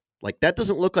about, like, that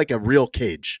doesn't look like a real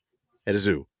cage at a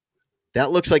zoo.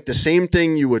 That looks like the same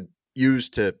thing you would use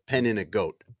to pen in a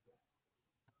goat.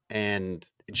 And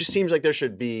it just seems like there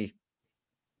should be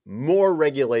more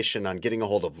regulation on getting a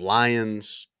hold of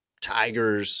lions,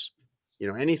 tigers, you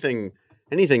know, anything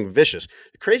vicious.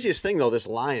 The craziest thing, though, this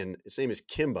lion, its name is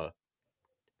Kimba,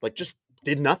 like just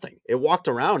did nothing. It walked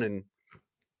around and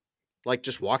like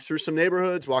just walked through some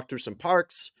neighborhoods, walked through some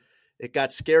parks. It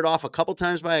got scared off a couple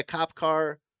times by a cop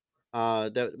car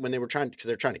that when they were because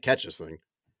they're trying to catch this thing.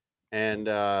 And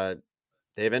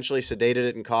they eventually sedated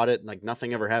it and caught it, and like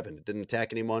nothing ever happened. It didn't attack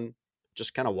anyone.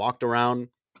 just kind of walked around,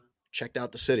 checked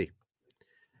out the city.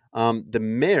 The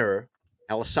mayor,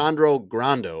 Alessandro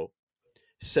Grando,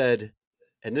 said,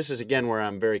 and this is again where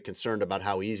I'm very concerned about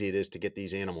how easy it is to get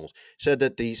these animals, said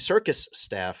that the circus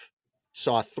staff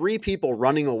saw 3 people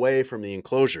running away from the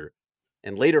enclosure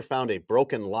and later found a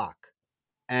broken lock.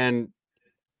 And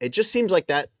it just seems like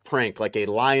that prank, like a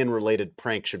lion-related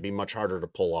prank, should be much harder to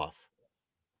pull off.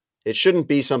 It shouldn't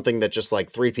be something that just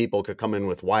like 3 people could come in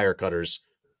with wire cutters,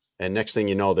 and next thing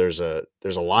you know, there's a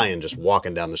lion just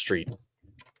walking down the street,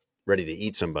 ready to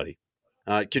eat somebody.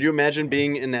 Could you imagine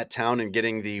being in that town and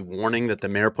getting the warning that the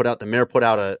mayor put out? The mayor put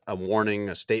out a warning,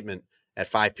 a statement at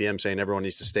 5 p.m. saying everyone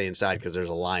needs to stay inside because there's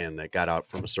a lion that got out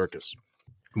from a circus.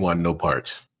 Want no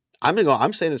parts.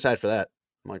 I'm staying inside for that.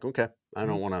 I'm like, okay, I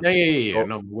don't want to. Yeah.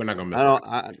 No, we're not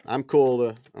gonna. I'm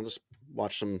cool. I'll just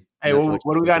watch some. Hey, what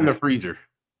do we got in the freezer?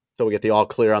 So we get the all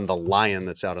clear on the lion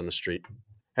that's out on the street.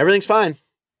 Everything's fine.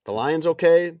 The lion's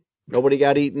okay. Nobody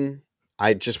got eaten.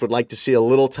 I just would like to see a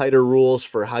little tighter rules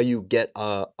for how you get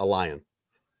a lion.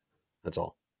 That's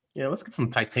all. Yeah, let's get some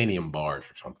titanium bars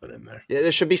or something in there. Yeah,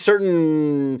 there should be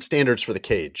certain standards for the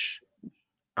cage.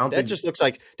 Looks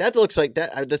like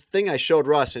that. The thing I showed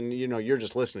Russ, and you're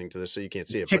just listening to this, so you can't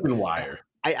see it. Chicken wire.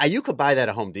 You could buy that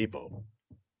at Home Depot.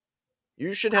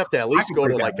 You should have to at least go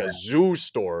to like a zoo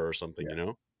store or something.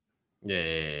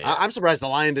 Yeah. I'm surprised the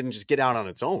lion didn't just get out on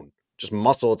its own, just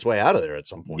muscle its way out of there at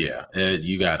some point. Yeah,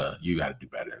 you gotta do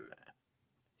better than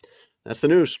that. That's the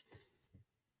news.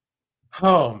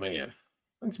 Oh man,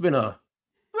 it's been a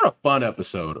fun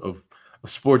episode of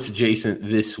Sports Adjacent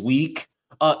this week.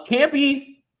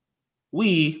 Campy,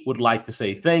 we would like to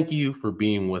say thank you for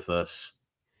being with us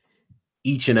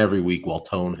each and every week while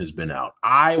Tone has been out.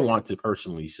 I want to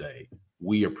personally say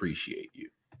we appreciate you.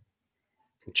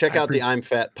 Check out the I'm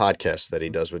Fat podcast that he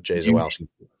does with Jay Zawalski.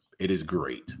 It is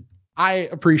great. I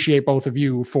appreciate both of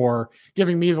you for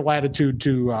giving me the latitude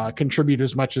to contribute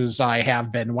as much as I have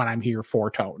been when I'm here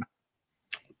for Tone.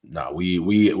 No,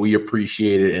 we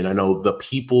appreciate it, and I know the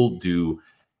people do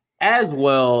as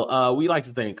well. We like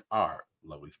to thank our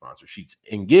lovely sponsor, Sheets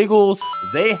and Giggles.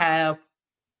 They have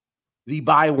the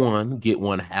buy one, get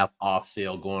one half off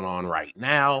sale going on right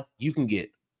now. You can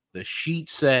get the sheet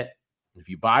set. If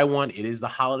you buy one, it is the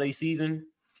holiday season.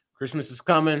 Christmas is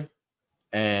coming.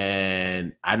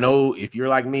 And I know if you're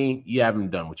like me, you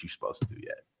haven't done what you're supposed to do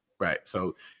yet. Right.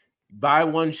 So buy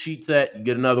one sheet set, you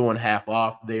get another one half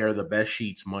off. They are the best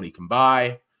sheets money can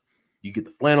buy. You get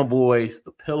the flannel boys,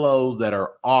 the pillows that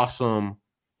are awesome.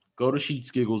 Go to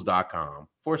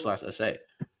sheetsgiggles.com/SA.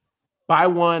 Buy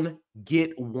one,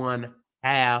 get one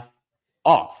half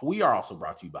off. We are also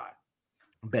brought to you by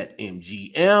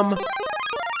BetMGM.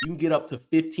 You can get up to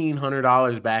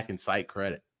 $1,500 back in site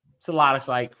credit. It's a lot of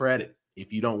site credit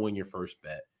if you don't win your first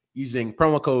bet. Using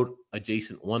promo code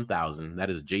adjacent1000.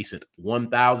 That is adjacent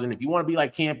 1000. If you want to be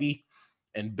like Campy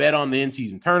and bet on the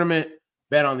in-season tournament,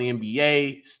 bet on the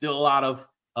NBA, still a lot of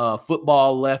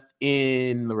football left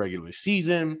in the regular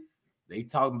season. They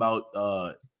talking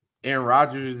about Aaron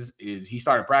Rodgers he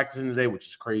started practicing today, which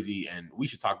is crazy, and we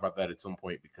should talk about that at some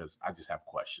point because I just have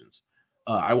questions.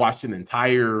 I watched an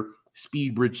entire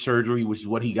speed bridge surgery, which is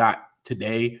what he got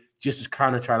today, just to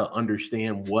kind of try to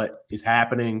understand what is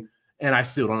happening. And I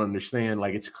still don't understand.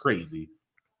 Like, it's crazy.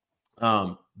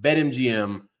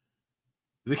 BetMGM,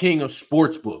 the king of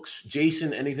sports books.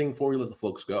 Jason, anything before we let the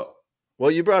folks go? Well,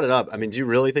 you brought it up. I mean, do you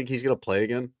really think he's going to play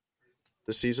again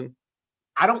this season?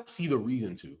 I don't see the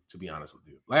reason to be honest with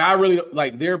you. Like, I really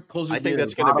like they're closer. I think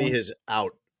that's going to be his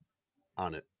out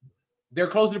on it. They're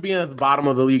closer to being at the bottom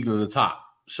of the league than the top.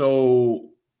 So,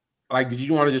 like, did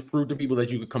you want to just prove to people that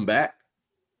you could come back,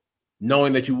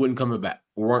 knowing that you weren't coming back?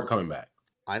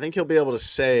 I think he'll be able to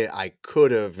say I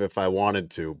could have if I wanted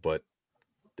to, but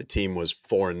the team was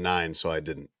 4-9, so I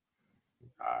didn't.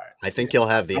 All right. I think he'll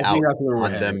have the out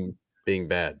on them being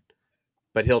bad,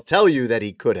 but he'll tell you that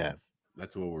he could have.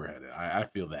 That's where we're headed. I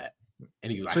feel that.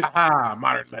 And he's like, "Ha,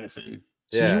 modern medicine."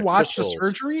 So yeah, you watched the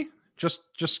surgery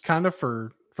just kind of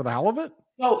for the hell of it?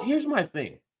 So here's my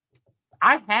thing.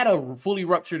 I had a fully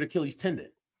ruptured Achilles tendon.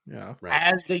 Yeah. Right.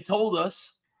 As they told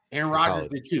us, Aaron Rodgers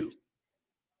did too.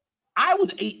 I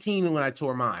was 18 when I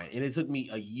tore mine, and it took me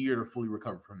a year to fully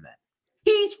recover from that.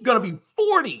 He's going to be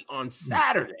 40 on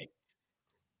Saturday.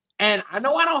 And I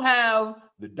know I don't have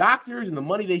the doctors and the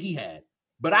money that he had,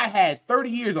 but I had 30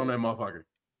 years on that motherfucker.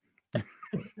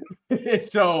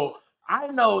 So I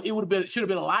know it should have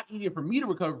been a lot easier for me to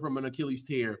recover from an Achilles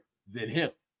tear than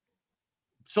him.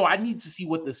 So I need to see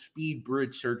what the speed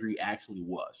bridge surgery actually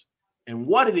was and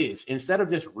what it is. Instead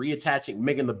of just reattaching,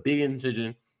 making the big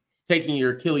incision, taking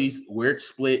your Achilles where it's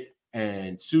split,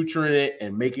 and suturing it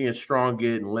and making it strong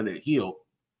again and letting it heal,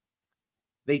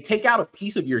 they take out a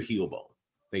piece of your heel bone.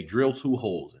 They drill 2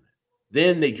 holes in it.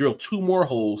 Then they drill 2 more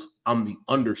holes on the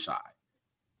underside.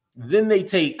 Then they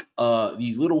take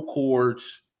these little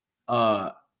cords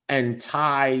and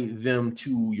tie them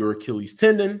to your Achilles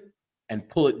tendon and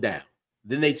pull it down.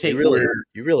 Then they take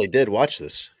you really did watch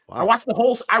this. Wow. I watched the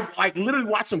whole. I like literally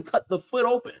watched them cut the foot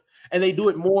open, and they do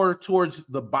it more towards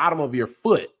the bottom of your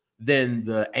foot than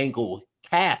the ankle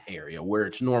calf area where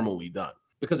it's normally done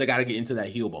because they got to get into that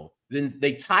heel bone. Then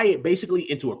they tie it basically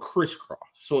into a crisscross,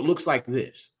 so it looks like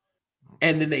this,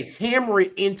 and then they hammer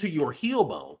it into your heel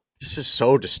bone. This is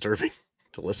so disturbing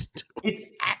to listen to.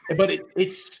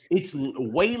 It's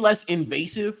way less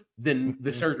invasive than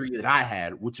the surgery that I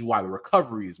had, which is why the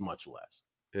recovery is much less.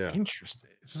 Yeah, interesting.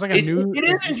 This is like it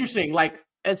is interesting. Like,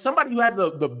 as somebody who had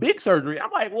the big surgery,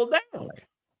 I'm like, well, damn.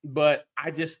 But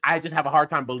I just have a hard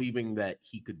time believing that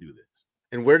he could do this.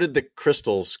 And where did the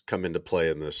crystals come into play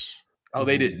in this? Oh,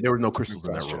 they didn't. There were no crystals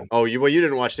in that room. Oh, you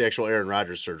didn't watch the actual Aaron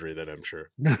Rodgers surgery, then I'm sure.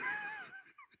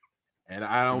 And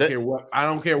I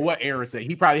don't care what Aaron said.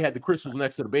 He probably had the crystals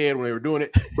next to the bed when they were doing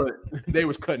it, but they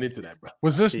was cutting into that, bro.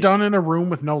 Was this done in a room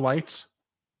with no lights?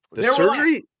 The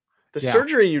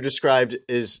surgery you described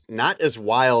is not as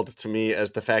wild to me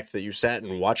as the fact that you sat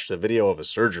and watched a video of a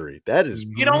surgery. That is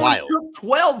wild. It took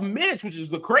 12 minutes, which is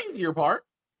the crazier part.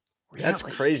 That's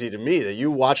crazy to me that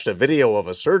you watched a video of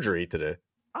a surgery today.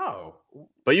 Oh.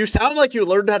 But you sound like you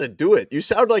learned how to do it. You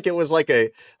sound like it was like a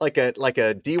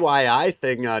DIY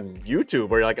thing on YouTube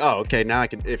where you're like, oh, okay, now I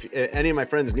can. If any of my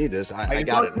friends need this, I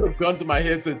got it. Put a gun to my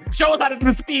head and said, show us how to do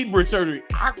the speed bridge surgery.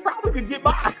 I probably could get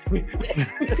by.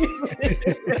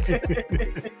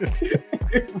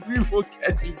 We will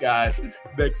catch you guys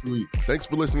next week. Thanks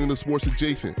for listening to Sports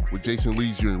Adjacent with Jason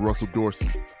Leisure and Russell Dorsey.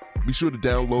 Be sure to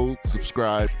download,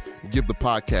 subscribe, and give the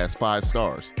podcast 5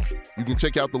 stars. You can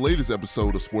check out the latest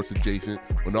episode of Sports Adjacent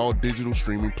on all digital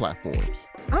streaming platforms.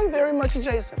 I'm very much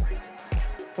adjacent.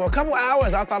 For a couple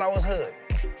hours, I thought I was hood.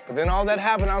 But then all that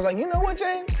happened, I was like, you know what,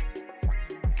 James?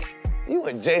 You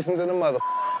adjacent to the mother.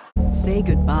 Say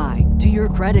goodbye to your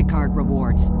credit card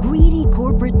rewards. Greedy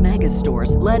corporate mega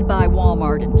stores, led by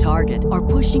Walmart and Target, are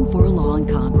pushing for a law in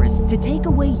Congress to take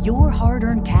away your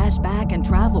hard-earned cash back and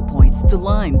travel points to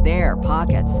line their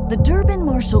pockets. The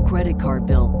Durbin-Marshall credit card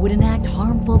bill would enact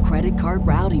harmful credit card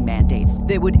routing mandates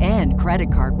that would end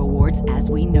credit card rewards as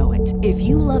we know it. If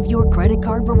you love your credit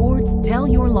card rewards, tell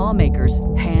your lawmakers,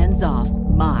 hands off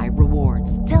my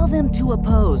rewards. Tell them to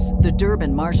oppose the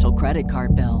Durbin-Marshall credit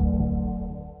card bill.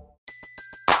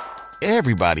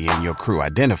 Everybody in your crew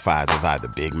identifies as either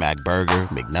Big Mac Burger,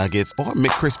 McNuggets, or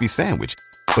McCrispy Sandwich.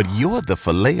 But you're the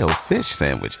Filet-O-Fish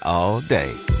Sandwich all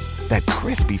day. That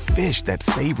crispy fish, that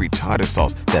savory tartar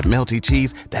sauce, that melty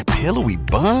cheese, that pillowy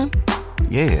bun.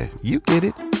 Yeah, you get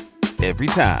it. Every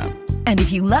time. And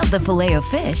if you love the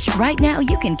Filet-O-Fish, right now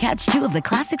you can catch 2 of the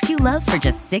classics you love for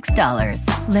just $6.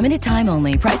 Limited time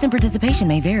only. Price and participation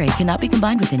may vary. Cannot be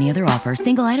combined with any other offer.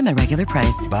 Single item at regular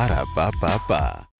price. Ba-da-ba-ba-ba.